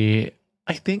did we?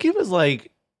 I think it was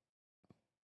like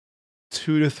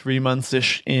 2 to 3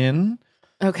 months-ish in.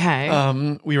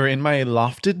 Okay. We were in my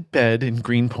lofted bed in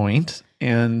Greenpoint,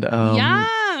 and yes.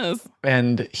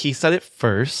 And he said it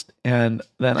first, and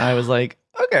then I was like,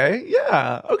 okay,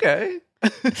 yeah, okay.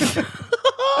 Wait,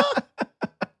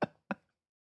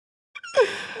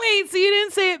 so you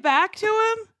didn't say it back to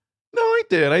him? No, I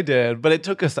did, but it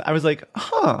took us. I was like,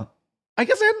 I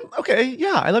guess okay,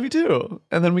 yeah, I love you too,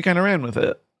 and then we kind of ran with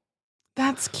it.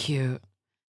 That's cute,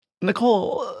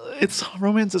 Nicole.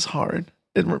 Romance is hard.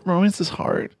 Romance is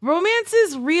hard. Romance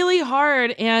is really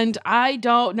hard, and I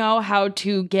don't know how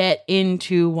to get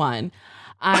into one.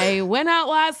 I went out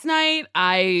last night.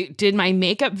 I did my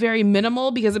makeup very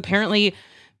minimal because apparently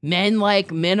men like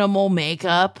minimal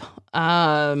makeup.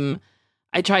 I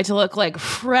I tried to look like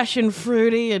fresh and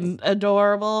fruity and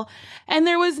adorable. And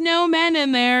there was no men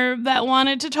in there that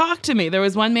wanted to talk to me. There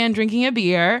was one man drinking a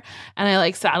beer, and I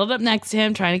like saddled up next to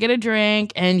him trying to get a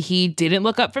drink, and he didn't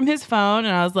look up from his phone.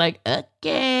 And I was like,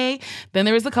 okay. Then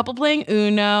there was a couple playing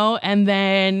Uno, and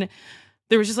then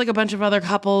there was just like a bunch of other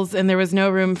couples, and there was no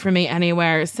room for me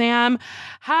anywhere. Sam,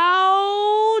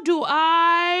 how do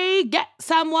I get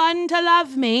someone to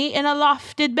love me in a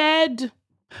lofted bed?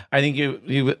 I think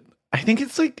I think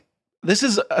it's like,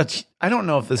 I don't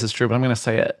know if this is true, but I'm going to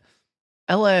say it.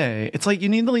 LA. It's like, you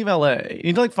need to leave LA. You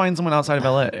need to like find someone outside of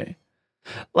LA.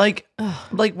 Like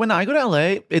when I go to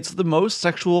LA, it's the most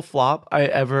sexual flop I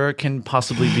ever can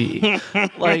possibly be.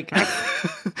 Like,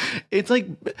 it's like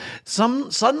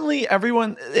suddenly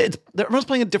everyone's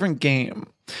playing a different game.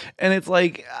 And it's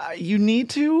like, you need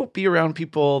to be around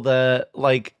people that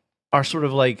like are sort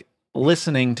of like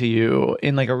listening to you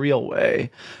in like a real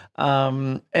way.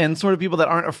 And sort of people that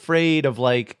aren't afraid of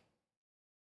like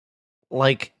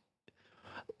what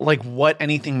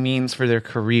anything means for their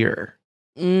career.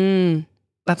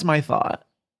 That's my thought.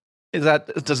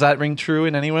 Does that ring true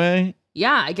in any way?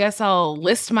 Yeah, I guess I'll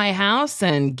list my house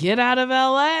and get out of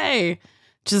LA.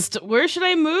 Just where should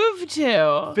I move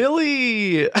to?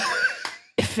 Philly.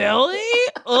 Philly?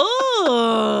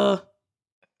 Oh.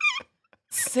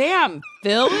 Sam,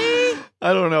 Philly?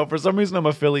 I don't know. For some reason, I'm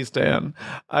a Philly stan.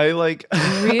 I like.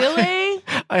 Really?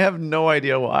 I have no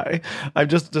idea why. I've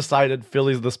just decided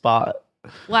Philly's the spot.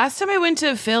 Last time I went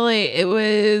to Philly, it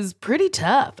was pretty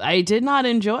tough. I did not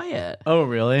enjoy it. Oh,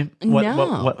 really?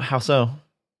 No. What? How so?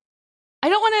 I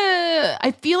don't want to.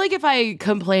 I feel like if I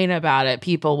complain about it,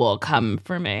 people will come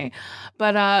for me.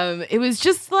 But it was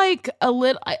just like a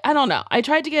little. I don't know. I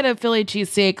tried to get a Philly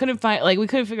cheesesteak. We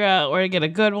couldn't figure out where to get a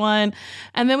good one.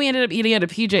 And then we ended up eating at a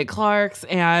PJ Clark's,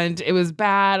 and it was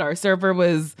bad. Our server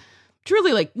was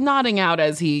truly like nodding out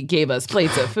as he gave us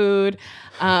plates of food,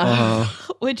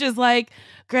 which is like,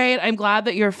 great. I'm glad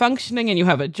that you're functioning and you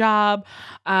have a job.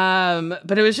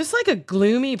 But it was just like a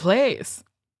gloomy place.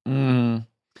 I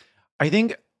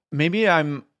think maybe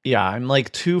I'm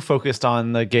like too focused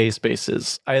on the gay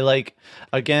spaces. I love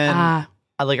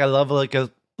like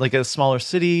a smaller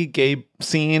city. Gay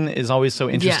scene is always so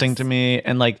interesting to me,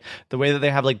 and like the way that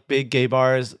they have like big gay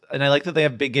bars, and I like that they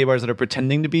have big gay bars that are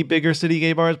pretending to be bigger city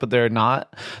gay bars, but they're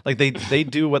not. Like they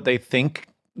do what they think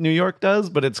New York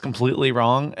does, but it's completely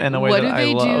wrong in a way that I love.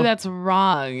 What do they do that's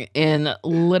wrong in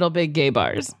little big gay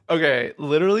bars? Okay,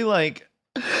 literally like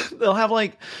they'll have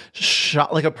like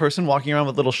a person walking around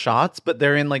with little shots, but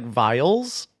they're in like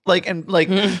vials, like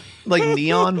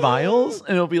neon vials, and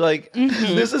it'll be like,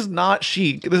 this is not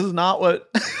chic. This is not what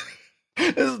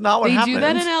happens. They do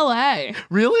that in LA.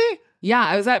 Really? Yeah,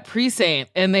 I was at Precinct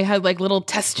and they had like little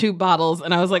test tube bottles,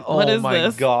 and I was like, what is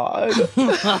this? Oh my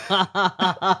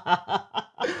God.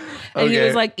 And he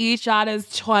was like, each shot is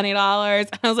 $20.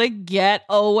 I was like, get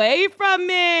away from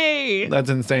me. That's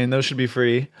insane. Those should be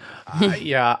free.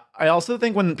 Yeah. I also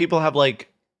think when people have like,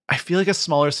 I feel like a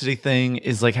smaller city thing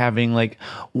is like having like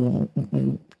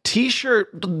t-shirt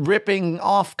ripping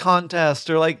off contest,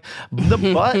 or like the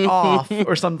butt off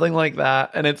or something like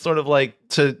that. And it's sort of like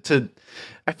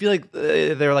I feel like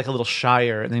they're like a little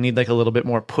shyer and they need like a little bit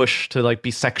more push to like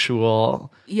be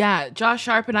sexual. Yeah. Josh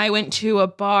Sharp and I went to a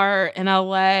bar in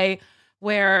LA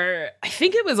where I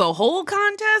think it was a hole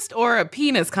contest or a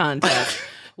penis contest.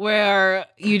 Where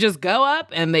you just go up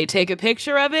and they take a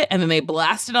picture of it and then they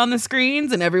blast it on the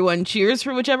screens and everyone cheers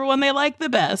for whichever one they like the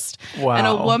best. Wow. And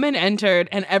a woman entered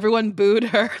and everyone booed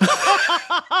her.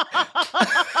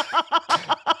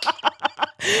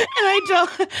 And I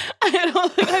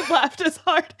don't think I laughed as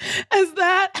hard as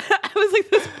that. I was like,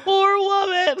 this poor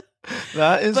woman.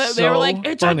 That is But they were like,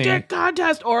 it's funny. a dick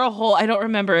contest or a hole. I don't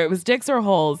remember. It was dicks or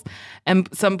holes. And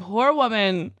some poor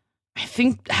woman, I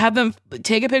think, had them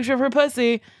take a picture of her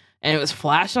pussy, and it was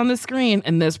flashed on the screen,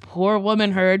 and this poor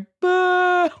woman heard,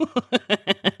 boo!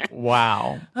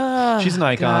 Wow. Oh, she's an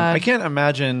icon. God. I can't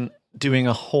imagine doing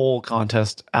a hole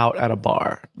contest out at a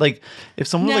bar. Like, if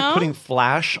someone was like putting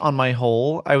flash on my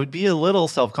hole, I would be a little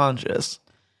self-conscious.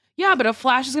 Yeah, but a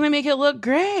flash is going to make it look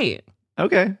great.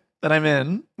 Okay, then I'm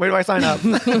in. Where do I sign up?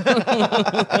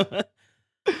 I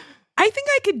think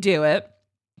I could do it.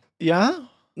 Yeah?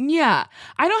 Yeah.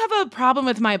 I don't have a problem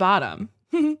with my bottom.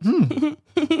 I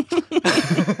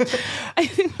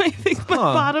think my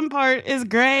bottom part is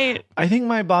great. I think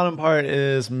my bottom part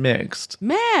is mixed.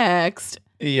 Mixed?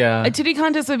 Yeah. A titty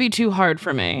contest would be too hard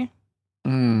for me.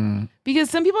 Because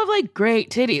some people have like great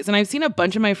titties, and I've seen a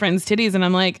bunch of my friends' titties, and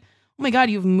I'm like, oh my God,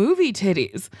 you have movie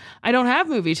titties. I don't have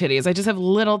movie titties. I just have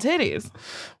little titties.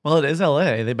 Well, it is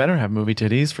LA. They better have movie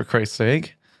titties, for Christ's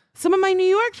sake. Some of my New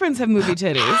York friends have movie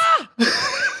titties.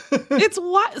 It's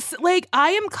what, like,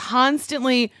 I am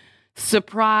constantly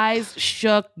surprised,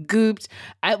 shook, gooped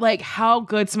at like how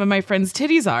good some of my friends'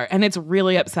 titties are, and it's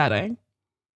really upsetting.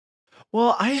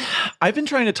 Well, I've been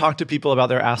trying to talk to people about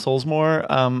their assholes more.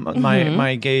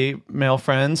 My gay male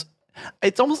friends.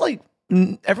 It's almost like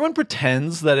everyone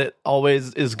pretends that it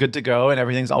always is good to go and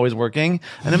everything's always working.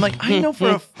 And I'm like, I know for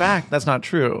a fact that's not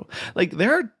true. Like,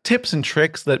 there are tips and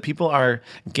tricks that people are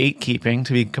gatekeeping,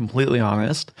 to be completely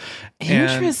honest.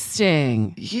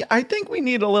 Interesting. And I think we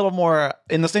need a little more,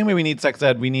 in the same way we need sex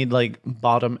ed, we need like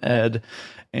bottom ed.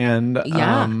 And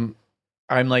I'm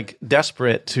like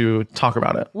desperate to talk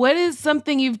about it. What is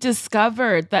something you've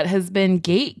discovered that has been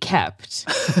gate kept?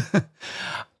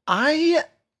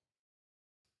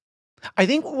 I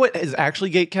think what is actually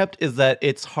gatekept is that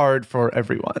it's hard for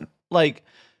everyone. Like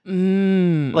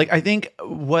I think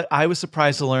what I was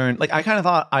surprised to learn, like I kind of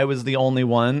thought I was the only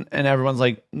one, and everyone's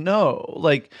like, no,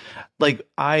 like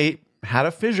I had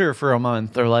a fissure for a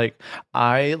month, or like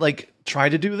I like tried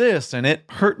to do this and it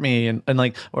hurt me, and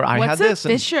like, or I had this. What's a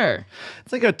fissure?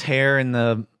 It's like a tear in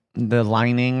the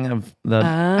lining of the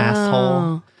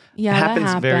asshole. Yeah, it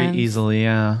happens very easily.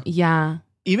 Yeah. Yeah.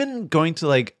 Even going to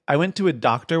like, I went to a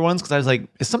doctor once because I was like,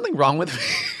 is something wrong with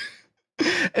me?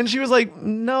 And she was like,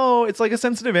 no, it's like a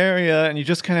sensitive area and you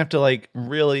just kind of have to like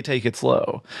really take it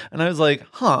slow. And I was like,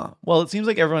 well, it seems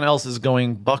like everyone else is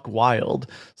going buck wild,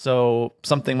 so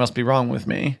something must be wrong with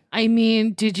me. I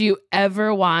mean, did you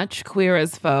ever watch Queer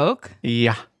as Folk?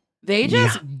 Yeah. They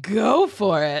just go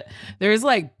for it. There's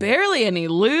like barely any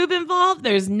lube involved.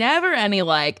 There's never any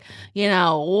like,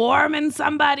 warming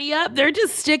somebody up. They're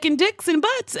just sticking dicks in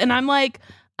butts. And I'm like,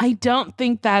 I don't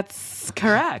think that's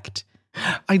correct.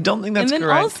 I don't think that's correct.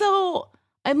 And then also,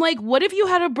 I'm like, what if you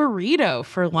had a burrito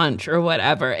for lunch or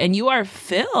whatever and you are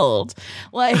filled?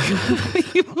 Like,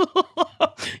 you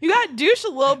got douche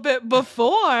a little bit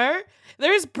before.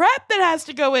 There's prep that has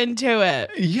to go into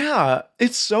it. Yeah,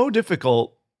 it's so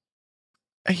difficult.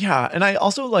 Yeah, and I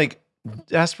also like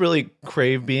desperately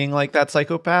crave being like that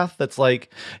psychopath that's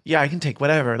like, yeah, I can take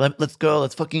whatever. Let's go.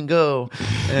 Let's fucking go.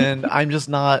 And I'm just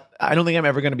not, I don't think I'm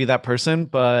ever going to be that person,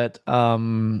 but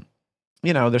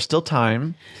there's still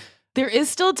time. There is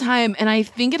still time, and I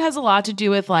think it has a lot to do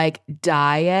with like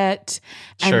diet,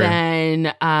 and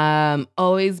then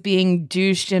always being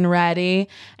douched and ready,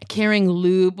 carrying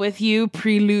lube with you,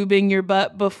 pre-lubing your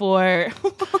butt before,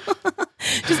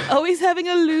 just always having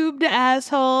a lubed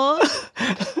asshole.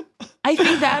 I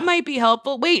think that might be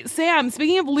helpful. Wait, Sam,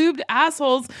 speaking of lubed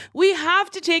assholes, we have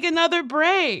to take another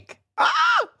break.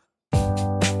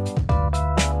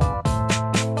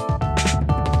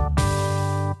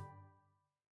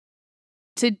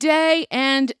 Today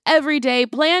and every day,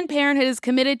 Planned Parenthood is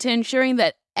committed to ensuring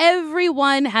that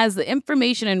everyone has the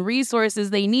information and resources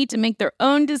they need to make their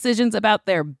own decisions about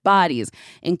their bodies,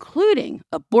 including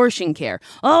abortion care.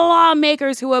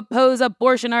 Lawmakers who oppose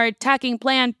abortion are attacking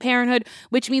Planned Parenthood,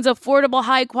 which means affordable,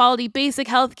 high-quality, basic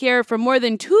health care for more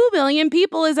than 2 million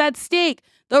people is at stake.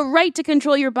 The right to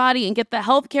control your body and get the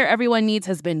health care everyone needs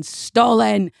has been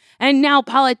stolen. And now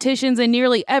politicians in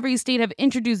nearly every state have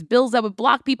introduced bills that would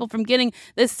block people from getting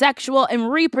the sexual and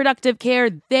reproductive care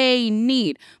they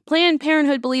need. Planned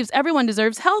Parenthood believes everyone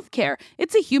deserves health care.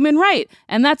 It's a human right.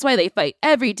 And that's why they fight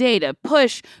every day to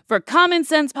push for common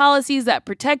sense policies that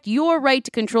protect your right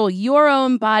to control your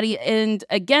own body and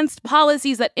against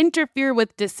policies that interfere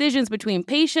with decisions between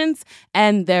patients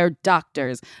and their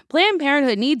doctors. Planned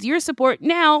Parenthood needs your support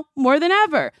now more than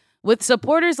ever. With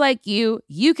supporters like you,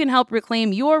 you can help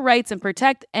reclaim your rights and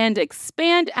protect and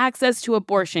expand access to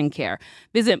abortion care.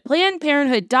 Visit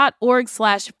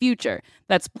PlannedParenthood.org/future.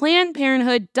 That's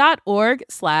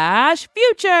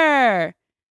PlannedParenthood.org/future.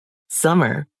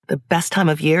 Summer, the best time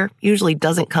of year, usually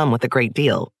doesn't come with a great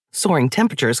deal. Soaring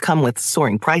temperatures come with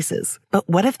soaring prices. But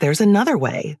what if there's another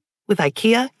way? With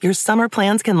IKEA, your summer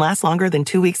plans can last longer than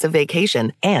 2 weeks of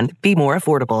vacation and be more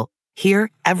affordable.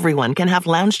 Here, everyone can have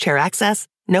lounge chair access,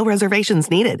 no reservations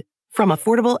needed. From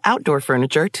affordable outdoor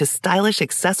furniture to stylish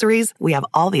accessories, we have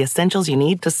all the essentials you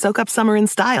need to soak up summer in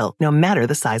style, no matter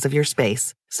the size of your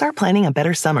space. Start planning a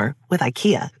better summer with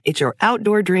IKEA. It's your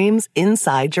outdoor dreams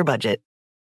inside your budget.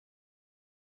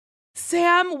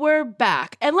 Sam, we're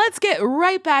back. And let's get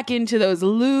right back into those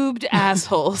lubed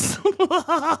assholes.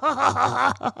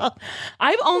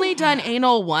 I've only done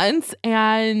anal once,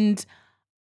 and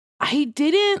I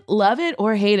didn't love it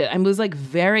or hate it. I was like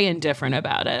very indifferent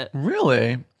about it.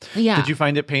 Really? Yeah. Did you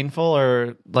find it painful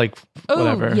or like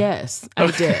whatever? Oh, yes, I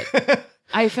did.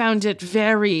 I found it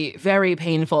very, very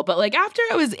painful. But like after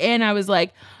I was in, I was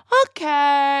like,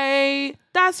 okay,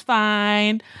 that's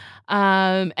fine.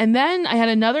 And then I had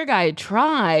another guy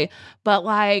try, but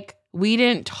like we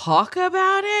didn't talk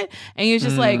about it. And he was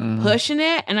just like pushing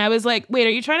it. And I was like, wait,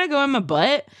 are you trying to go in my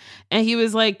butt? And he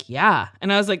was like, yeah.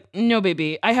 And I was like, no,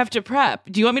 baby, I have to prep.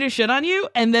 Do you want me to shit on you?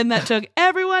 And then that took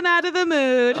everyone out of the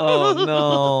mood. Oh,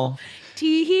 no.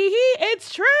 Tee-hee-hee,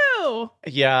 it's true.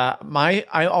 Yeah,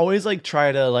 I always like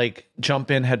try to like jump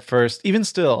in head first. Even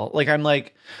still, like I'm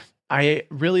like, I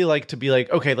really like to be like,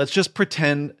 okay, let's just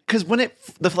pretend. Because when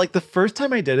the first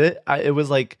time I did it, it was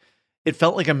like, it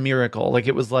felt like a miracle. Like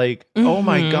it was like, oh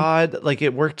my God, like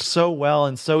it worked so well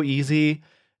and so easy.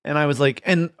 And I was like,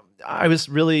 and I was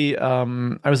really,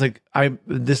 I was like,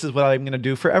 this is what I'm going to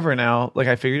do forever now. Like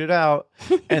I figured it out.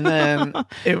 And then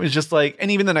it was just like,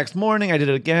 and even the next morning I did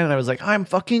it again. And I was like, I'm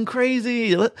fucking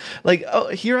crazy. Like, oh,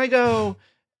 here I go.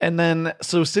 And then,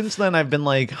 so since then I've been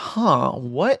like,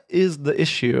 what is the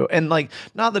issue? And like,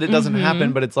 not that it doesn't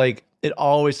happen, but it's like, it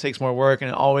always takes more work and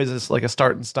it always is like a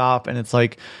start and stop. And it's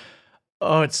like,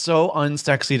 oh, it's so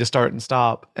unsexy to start and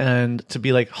stop and to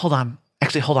be like, hold on.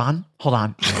 Actually, hold on.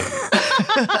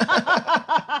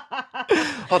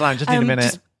 Hold on, just need a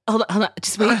minute. Hold on.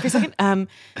 Just wait for a second.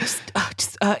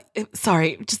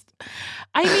 Sorry.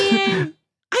 I mean,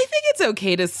 I think it's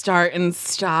okay to start and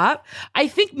stop. I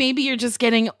think maybe you're just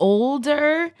getting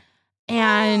older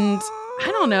and I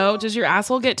don't know. Does your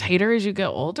asshole get tighter as you get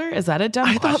older? Is that a dumb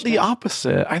question? I thought the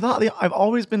opposite. I've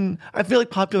always been, I feel like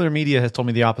popular media has told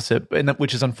me the opposite,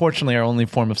 which is unfortunately our only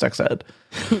form of sex ed.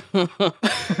 You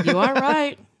are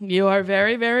right. You are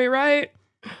very, very right.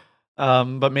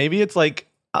 But maybe it's like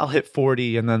I'll hit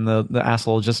 40 and then the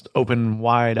asshole will just open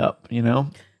wide up, you know?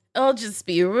 It'll just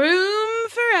be room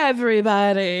for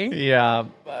everybody. Yeah.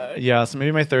 So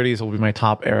maybe my 30s will be my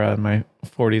top era and my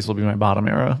 40s will be my bottom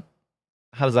era.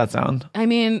 How does that sound? I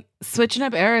mean, switching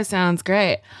up era sounds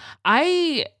great.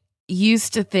 I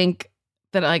used to think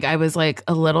that like I was like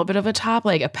a little bit of a top,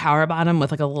 like a power bottom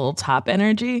with like a little top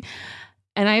energy.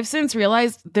 And I've since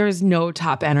realized there's no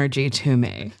top energy to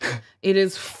me. It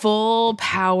is full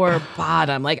power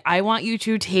bottom. Like I want you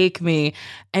to take me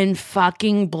and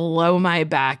fucking blow my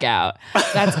back out.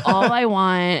 That's all I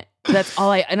want.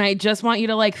 And I just want you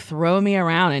to like throw me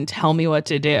around and tell me what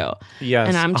to do. Yes.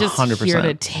 And I'm just 100%. here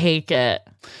to take it.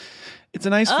 It's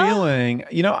a nice feeling.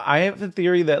 You know, I have the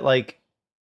theory that like,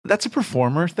 that's a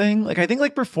performer thing. Like, I think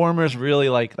like performers really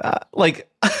like that.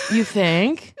 Like, you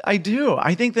think? I do.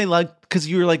 I think they like, because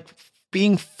you're like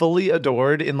being fully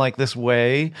adored in like this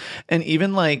way. And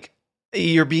even like,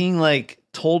 you're being like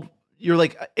told, you're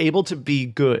like able to be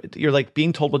good. You're like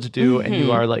being told what to do and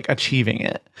you are like achieving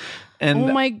it. And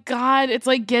oh my God, it's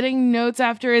like getting notes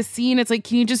after a scene. It's like,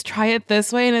 can you just try it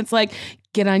this way? And it's like,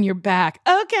 get on your back.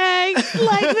 Okay,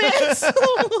 like this.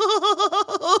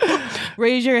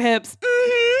 Raise your hips.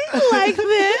 Like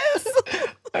this.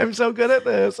 I'm so good at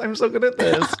this. I'm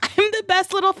the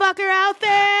best little fucker out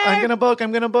there. I'm gonna book.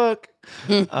 I'm gonna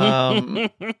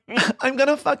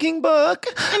fucking book.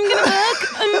 I'm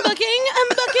booking.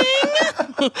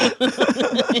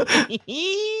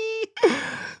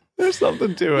 There's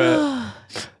something to it.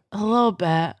 A little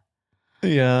bit.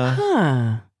 Yeah.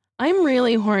 Huh. I'm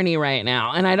really horny right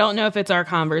now, and I don't know if it's our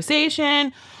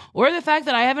conversation or the fact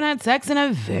that I haven't had sex in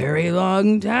a very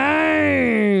long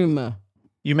time.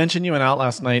 You mentioned you went out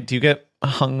last night. Do you get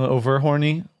hungover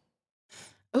horny?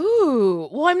 Ooh,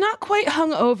 well, I'm not quite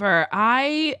hungover.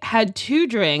 I had 2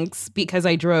 drinks because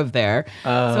I drove there. So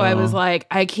I was like,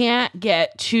 I can't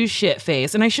get too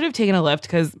shit-faced. And I should have taken a Lyft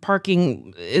because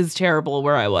parking is terrible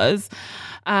where I was.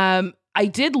 I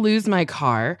did lose my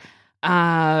car.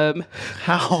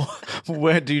 How?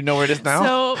 Where do you know where it is now?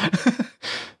 So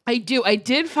I do. I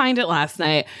did find it last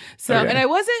night. So, okay. And I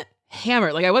wasn't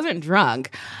hammered. Like I wasn't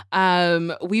drunk.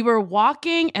 We were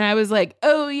walking and I was like,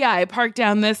 oh yeah, I parked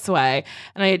down this way.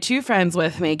 And I had 2 friends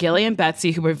with me, Gilly and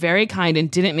Betsy, who were very kind and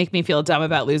didn't make me feel dumb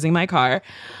about losing my car.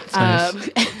 Nice.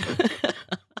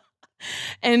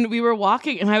 And we were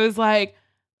walking and I was like,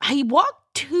 I walked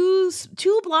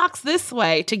two blocks this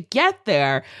way to get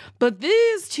there, but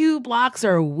these 2 blocks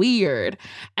are weird.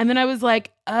 And then I was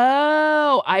like,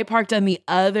 oh, I parked on the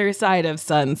other side of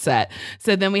Sunset.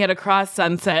 So then we had to cross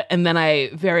Sunset, and then I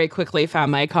very quickly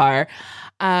found my car.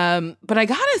 But I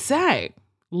gotta say,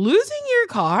 losing your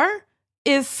car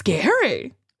is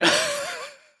scary.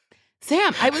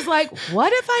 Sam, I was like,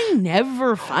 what if I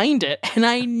never find it and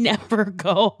I never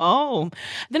go home?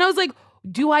 Then I was like,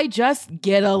 do I just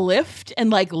get a lift and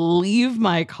like leave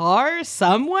my car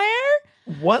somewhere?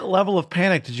 What level of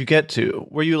panic did you get to?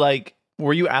 Were you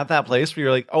at that place where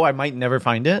you're like, oh, I might never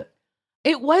find it?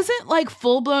 It wasn't like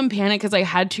full blown panic because I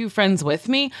had two friends with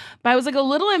me, but I was like a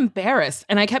little embarrassed.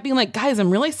 And I kept being like, guys, I'm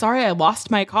really sorry I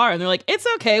lost my car. And they're like, it's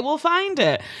okay, we'll find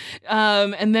it.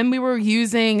 And then we were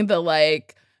using the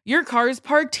like, your car's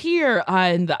parked here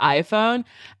on the iPhone.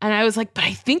 And I was like, but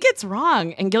I think it's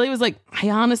wrong. And Gilly was like, I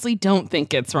honestly don't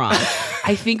think it's wrong.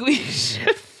 I think we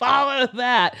should follow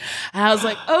that. And I was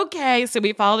like, okay. So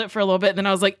we followed it for a little bit. And then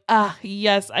I was like,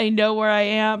 yes, I know where I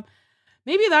am.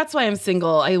 Maybe that's why I'm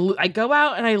single. I go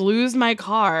out and I lose my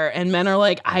car and men are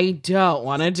like, I don't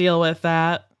want to deal with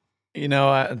that. You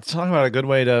know, talking about a good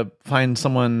way to find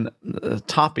someone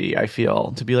toppy, I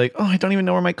feel, to be like, oh, I don't even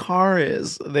know where my car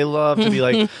is. They love to be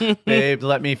like, babe,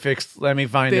 let me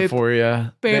find it for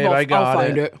you. Babe, I got I'll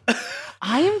find it.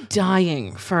 I am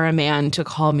dying for a man to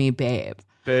call me babe.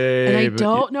 Babe. And I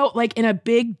don't know, like in a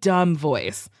big dumb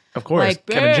voice. Of course, like,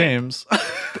 Kevin James.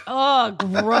 Oh,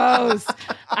 gross.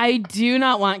 I do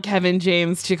not want Kevin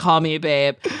James to call me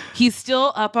babe. He's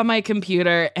still up on my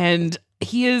computer and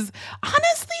he is,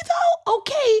 honestly though,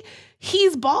 okay,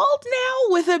 he's bald now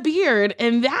with a beard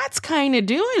and that's kind of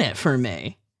doing it for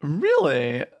me.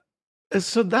 Really?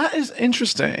 So that is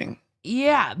interesting.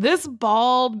 Yeah, this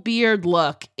bald beard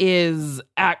look is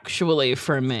actually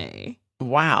for me.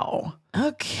 Wow.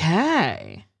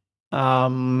 Okay.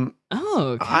 Oh,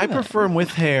 I prefer him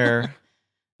with hair.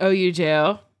 Oh, you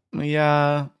do?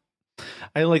 Yeah.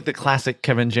 I like the classic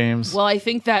Kevin James. Well, I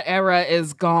think that era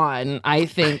is gone. I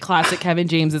think classic Kevin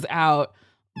James is out.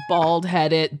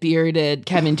 Bald-headed, bearded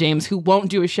Kevin James, who won't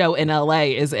do a show in LA,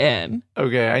 is in.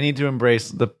 Okay, I need to embrace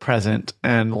the present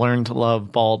and learn to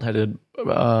love bald-headed,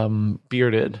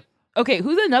 bearded. Okay,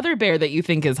 who's another bear that you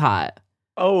think is hot?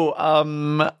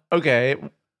 Oh, okay.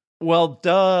 Well,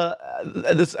 duh.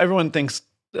 Everyone thinks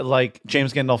like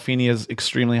James Gandolfini is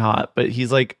extremely hot, but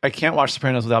he's like, I can't watch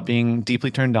Sopranos without being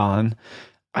deeply turned on.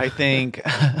 I think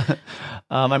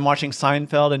I'm watching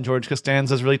Seinfeld and George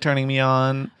Costanza is really turning me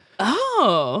on.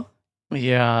 Oh.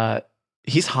 Yeah.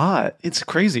 He's hot. It's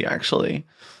crazy, actually.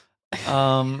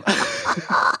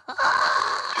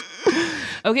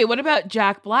 Okay, what about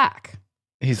Jack Black?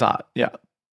 He's hot. Yeah.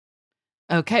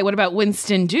 Okay, what about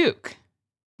Winston Duke?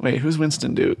 Wait, who's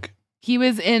Winston Duke? He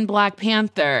was in Black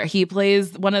Panther. He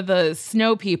plays one of the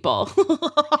snow people.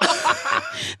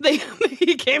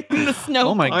 He came from the snow.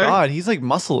 Oh my part. God, he's like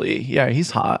muscly. Yeah, he's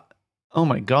hot. Oh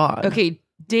my God. Okay,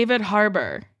 David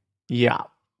Harbour. Yeah.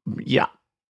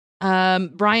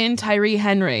 Brian Tyree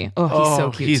Henry. Oh, he's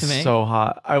so cute to me. He's so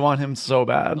hot. I want him so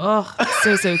bad. Oh,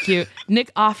 so cute.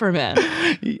 Nick Offerman.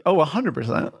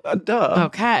 100%. Duh.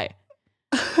 Okay.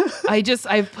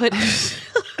 I've put...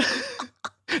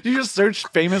 Did you just search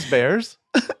famous bears?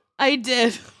 I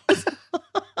did.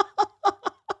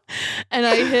 And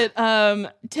I hit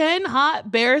 10 hot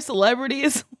bear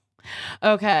celebrities.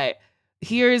 Okay.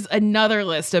 Here's another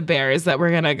list of bears that we're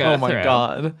going to go through. Oh my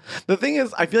God. The thing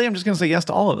is, I feel like I'm just going to say yes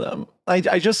to all of them.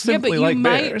 I just simply like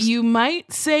bears. You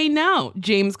might say no.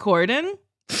 James Corden.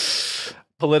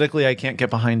 Politically, I can't get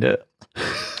behind it.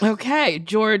 Okay.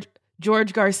 George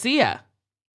Garcia.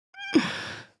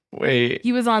 Wait.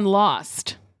 He was on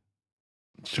Lost.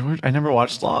 George? I never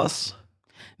watched Lost.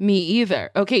 Me either.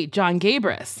 Okay. John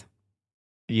Gabris.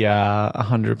 Yeah,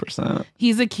 100%.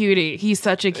 He's a cutie. He's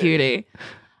such a cutie.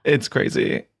 It's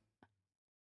crazy.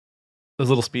 Those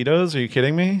little Speedos? Are you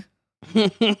kidding me?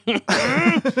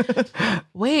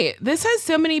 Wait, this has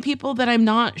so many people that I'm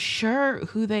not sure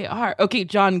who they are. Okay,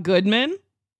 John Goodman.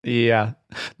 Yeah.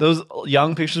 Those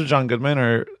young pictures of John Goodman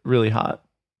are really hot.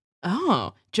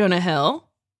 Oh, Jonah Hill.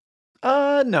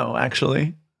 No,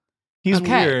 actually. He's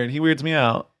weird. He weirds me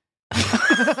out.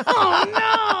 Oh,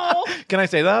 no. Can I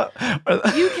say that?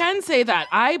 You can say that.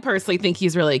 I personally think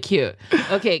he's really cute.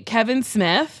 Okay, Kevin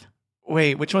Smith.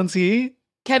 Wait, which one's he?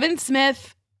 Kevin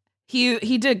Smith.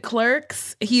 He did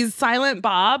Clerks. He's Silent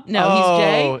Bob. No, he's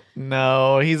Jay.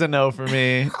 No, he's a no for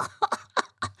me.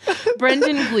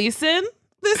 Brendan Gleeson.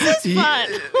 This is fun.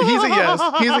 He's a yes.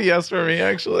 He's a yes for me,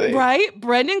 actually. Right?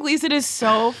 Brendan Gleeson is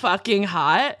so fucking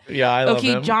hot. Yeah, I love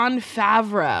him. Okay, Jon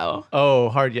Favreau. Oh,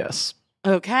 hard yes.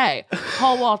 Okay.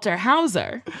 Paul Walter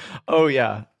Hauser. Oh,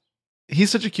 yeah.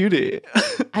 He's such a cutie.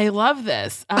 I love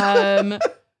this.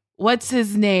 What's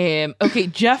his name? Okay,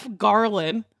 Jeff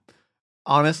Garlin.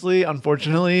 Honestly,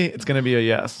 unfortunately, it's going to be a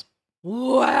yes.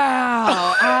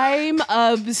 Wow. I'm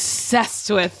obsessed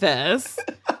with this.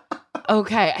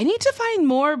 Okay, I need to find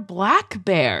more black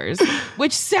bears,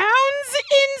 which sounds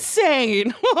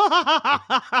insane.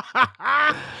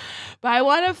 But I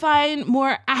want to find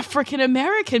more African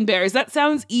American bears. That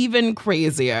sounds even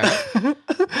crazier.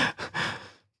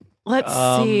 Let's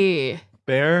see.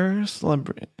 Bear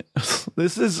celebrity.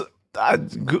 This is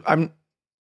I'm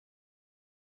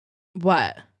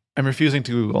What? I'm refusing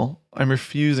to Google. I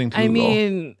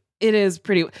mean, it is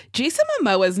pretty. Jason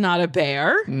Momoa is not a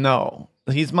bear. No,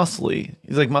 he's muscly.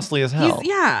 He's like muscly as hell.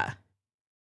 Yeah.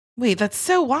 Wait, that's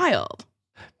so wild.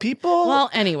 People. Well,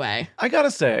 anyway. I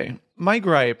gotta say, my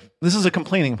gripe, this is a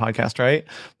complaining podcast, right?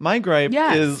 My gripe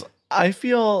is I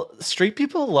feel straight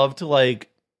people love to like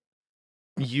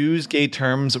use gay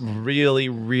terms really,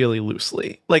 really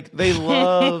loosely. Like they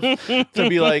love to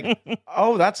be like,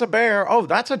 oh, that's a bear. Oh,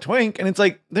 that's a twink. And it's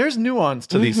like, there's nuance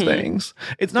to these things.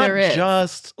 It's not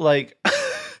just like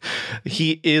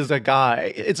he is a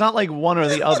guy. It's not like one or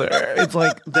the other. It's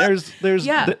like there's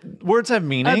words have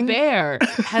meaning. A bear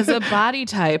has a body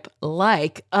type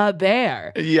like a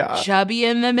bear. Yeah. Chubby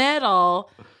in the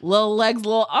middle, little legs,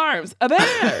 little arms. A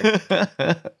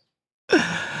bear.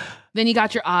 Then you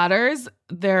got your otters.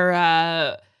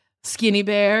 They're skinny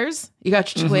bears. You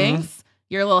got your twinks,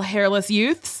 your little hairless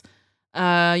youths. You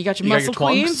got your muscle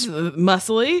queens,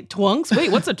 muscly twunks.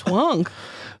 Wait, what's a twunk?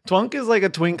 Twunk is like a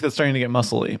twink that's starting to get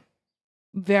muscly.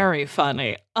 Very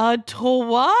funny. A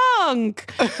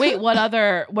twunk. Wait, what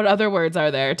other words are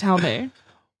there? Tell me.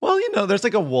 Well, there's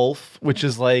like a wolf, which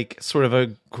is like sort of a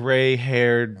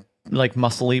gray-haired, like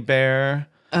muscly bear.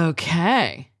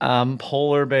 Okay.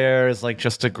 Polar bear is like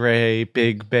just a gray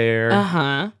big bear.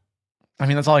 Uh-huh. I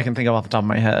mean, that's all I can think of off the top of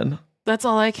my head. That's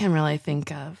all I can really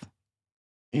think of.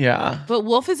 Yeah. But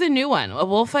wolf is a new one. A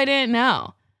wolf I didn't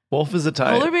know. Wolf is a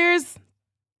type. Polar bears,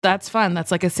 that's fun.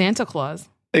 That's like a Santa Claus.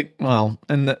 They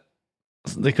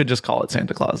could just call it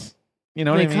Santa Claus. You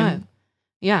know what I mean? Could.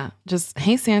 Yeah. Just,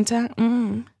 hey,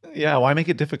 Santa. Yeah, why make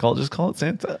it difficult? Just call it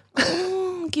Santa.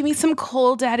 Give me some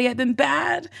coal, Daddy. I've been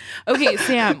bad. Okay,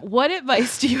 Sam, what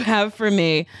advice do you have for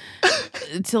me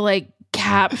to like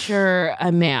capture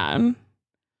a man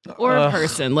or a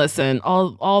person? Listen,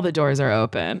 all the doors are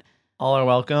open. All are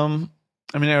welcome.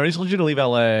 I mean, I already told you to leave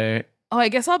LA. Oh, I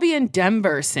guess I'll be in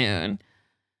Denver soon.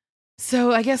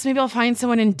 So I guess maybe I'll find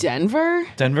someone in Denver.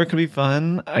 Denver could be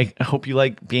fun. I hope you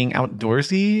like being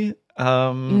outdoorsy.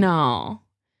 No.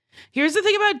 Here's the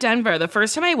thing about Denver. The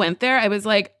first time I went there, I was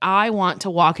like, I want to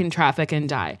walk in traffic and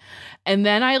die. And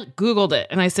then I Googled it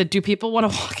and I said, do people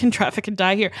want to walk in traffic and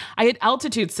die here? I had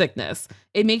altitude sickness.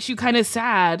 It makes you kind of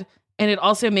sad. And it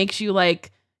also makes you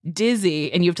like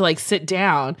dizzy and you have to like sit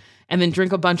down and then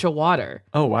drink a bunch of water.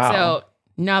 Oh, wow. So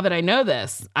now that I know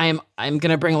this, I'm going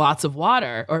to bring lots of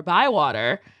water or buy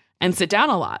water and sit down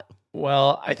a lot.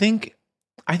 Well, I think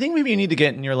maybe you need to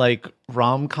get in your like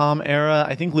rom-com era.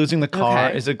 I think losing the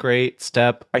car is a great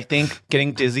step. I think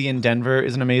getting dizzy in Denver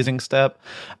is an amazing step.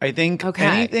 I think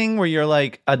anything where you're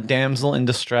like a damsel in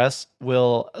distress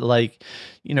will like,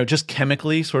 just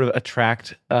chemically sort of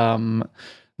attract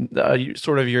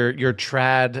sort of your your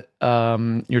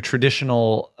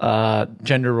traditional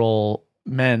gender role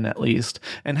men at least.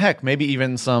 And heck, maybe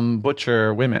even some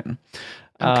butcher women.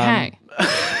 Okay.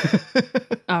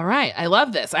 All right. I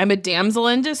love this. I'm a damsel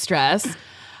in distress.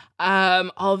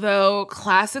 Although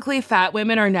classically fat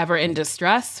women are never in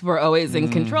distress. We're always in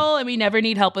control and we never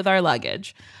need help with our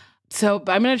luggage. So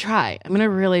but I'm going to try. I'm going to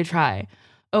really try.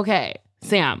 Okay,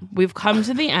 Sam, we've come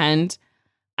to the end.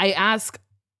 I ask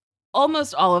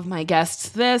almost all of my guests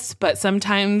this, but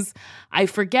sometimes I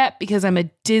forget because I'm a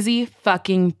dizzy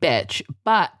fucking bitch.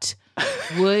 But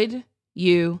would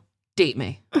you date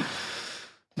me?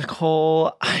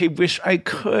 Nicole, I wish I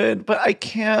could, but I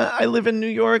can't. I live in New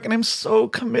York and I'm so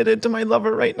committed to my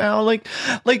lover right now. Like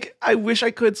I wish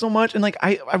I could so much. And like,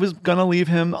 I was gonna leave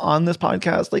him on this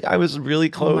podcast. Like I was really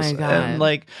close. Oh my God. And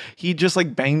like, he just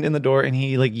like banged in the door and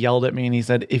he like yelled at me and he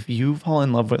said, if you fall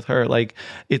in love with her, like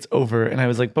it's over. And I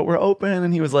was like, but we're open.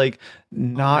 And he was like,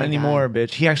 not anymore,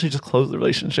 bitch. He actually just closed the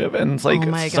relationship and it's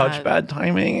like such bad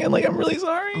timing. And like, I'm really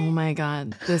sorry. Oh my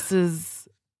God. This is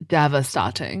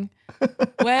devastating.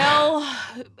 Well,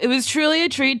 it was truly a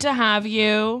treat to have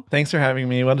you. Thanks for having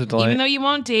me. What a delight. Even though you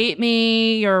won't date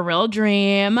me, you're a real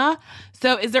dream.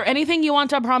 So is there anything you want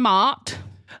to promote?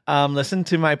 Listen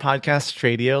to my podcast,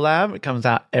 Stradio Lab. It comes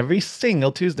out every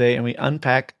single Tuesday, and we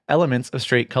unpack elements of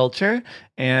straight culture.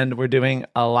 And we're doing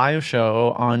a live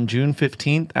show on June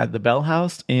 15th at the Bell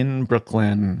House in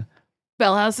Brooklyn.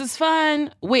 Bell House is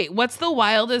fun. Wait, what's the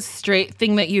wildest straight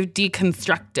thing that you've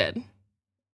deconstructed?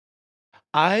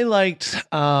 I liked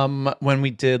when we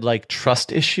did like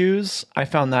trust issues. I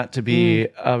found that to be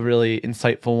a really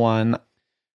insightful one.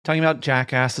 Talking about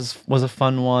jackasses was a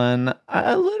fun one.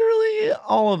 Literally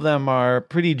all of them are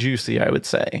pretty juicy, I would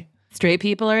say. Straight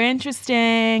people are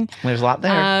interesting. There's a lot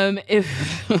there.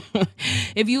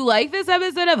 If you like this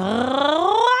episode of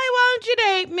I Won't You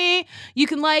Date Me? You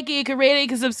can like it, you can rate it, you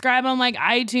can subscribe on like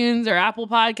iTunes or Apple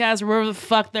Podcasts or wherever the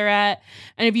fuck they're at.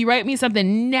 And if you write me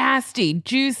something nasty,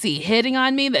 juicy, hitting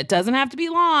on me that doesn't have to be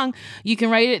long, you can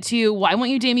write it to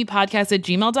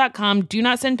whywon'tyoudate-me-podcast@gmail.com. Do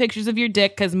not send pictures of your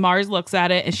dick because Mars looks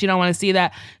at it and she don't want to see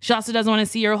that. She also doesn't want to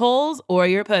see your holes or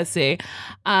your pussy.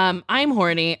 I'm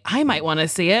horny. I might want to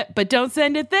see it, but don't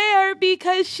send it there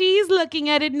because she's looking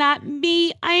at it, not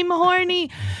me. I'm horny.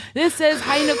 This says,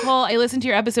 hi, Nicole. I listened to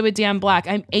your episode with Dan Black.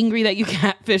 I'm angry that you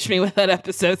catfished me with that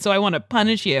episode, so I want to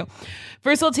punish you.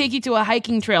 First, I'll take you to a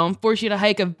hiking trail and force you to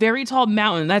hike a very tall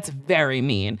mountain. That's very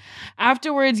mean.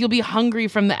 Afterwards, you'll be hungry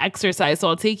from the exercise, so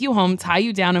I'll take you home, tie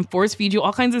you down, and force feed you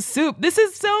all kinds of soup. This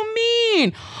is so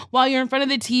mean. While you're in front of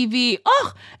the TV,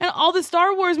 and all the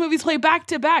Star Wars movies play back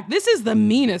to back. This is the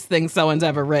meanest thing someone's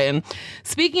ever written.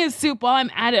 Speaking of soup, while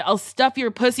I'm at it, I'll stuff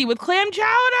your pussy with clam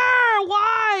chowder.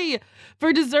 Why?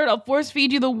 For dessert, I'll force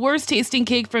feed you the worst tasting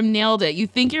cake from Nailed It. You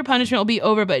think your punishment will be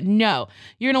over, but no.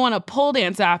 You're going to want to pole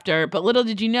dance after. But little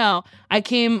did you know, I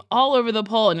came all over the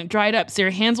pole and it dried up, so your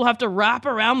hands will have to wrap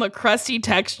around the crusty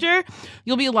texture.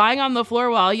 You'll be lying on the floor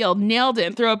while I yell, nailed it,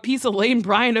 and throw a piece of Lane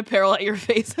Bryant apparel at your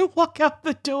face and walk out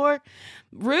the door.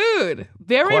 Rude.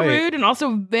 Very rude and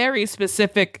also very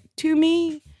specific to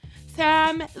me.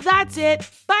 Sam, that's it.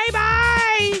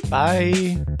 Bye-bye.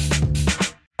 Bye.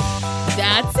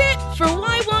 That's it for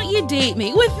Why Won't You Date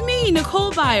Me with me,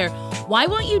 Nicole Byer. Why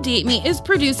Won't You Date Me is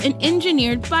produced and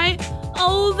engineered by,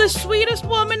 the sweetest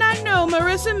woman I know,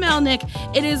 Marissa Melnick.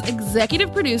 It is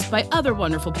executive produced by other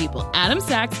wonderful people, Adam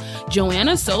Sachs,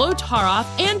 Joanna Solo-Taroff,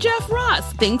 and Jeff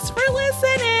Ross. Thanks for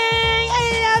listening.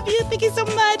 I love you. Thank you so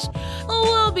much.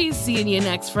 We'll be seeing you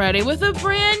next Friday with a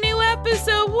brand new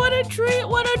episode. What a treat.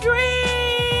 What a dream.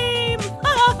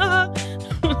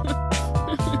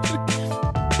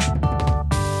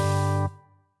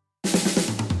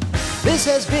 This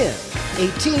has been a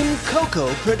Team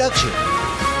Coco production.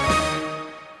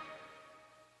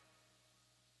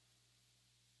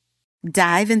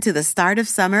 Dive into the start of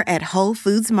summer at Whole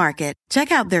Foods Market.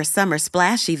 Check out their Summer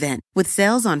Splash event with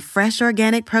sales on fresh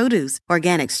organic produce,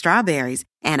 organic strawberries,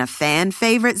 and a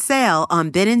fan-favorite sale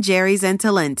on Ben & Jerry's and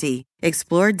Talenti.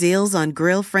 Explore deals on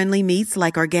grill-friendly meats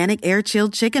like organic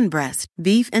air-chilled chicken breast,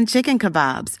 beef and chicken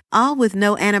kebabs, all with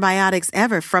no antibiotics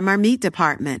ever from our meat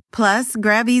department. Plus,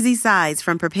 grab easy sides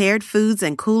from prepared foods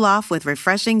and cool off with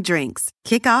refreshing drinks.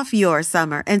 Kick off your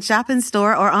summer and shop in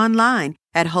store or online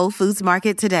at Whole Foods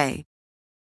Market today.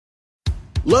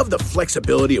 Love the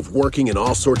flexibility of working in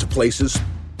all sorts of places?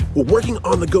 Well, working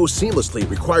on the go seamlessly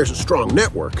requires a strong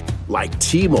network like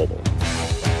T-Mobile.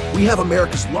 We have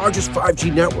America's largest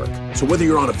 5G network, so whether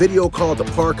you're on a video call at the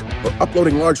park or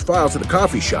uploading large files at a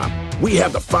coffee shop, we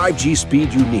have the 5G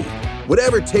speed you need.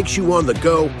 Whatever takes you on the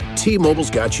go, T-Mobile's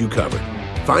got you covered.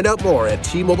 Find out more at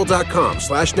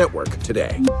T-Mobile.com/network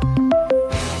today.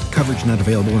 Coverage not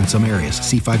available in some areas.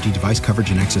 See 5G device coverage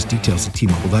and access details at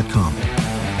T-Mobile.com.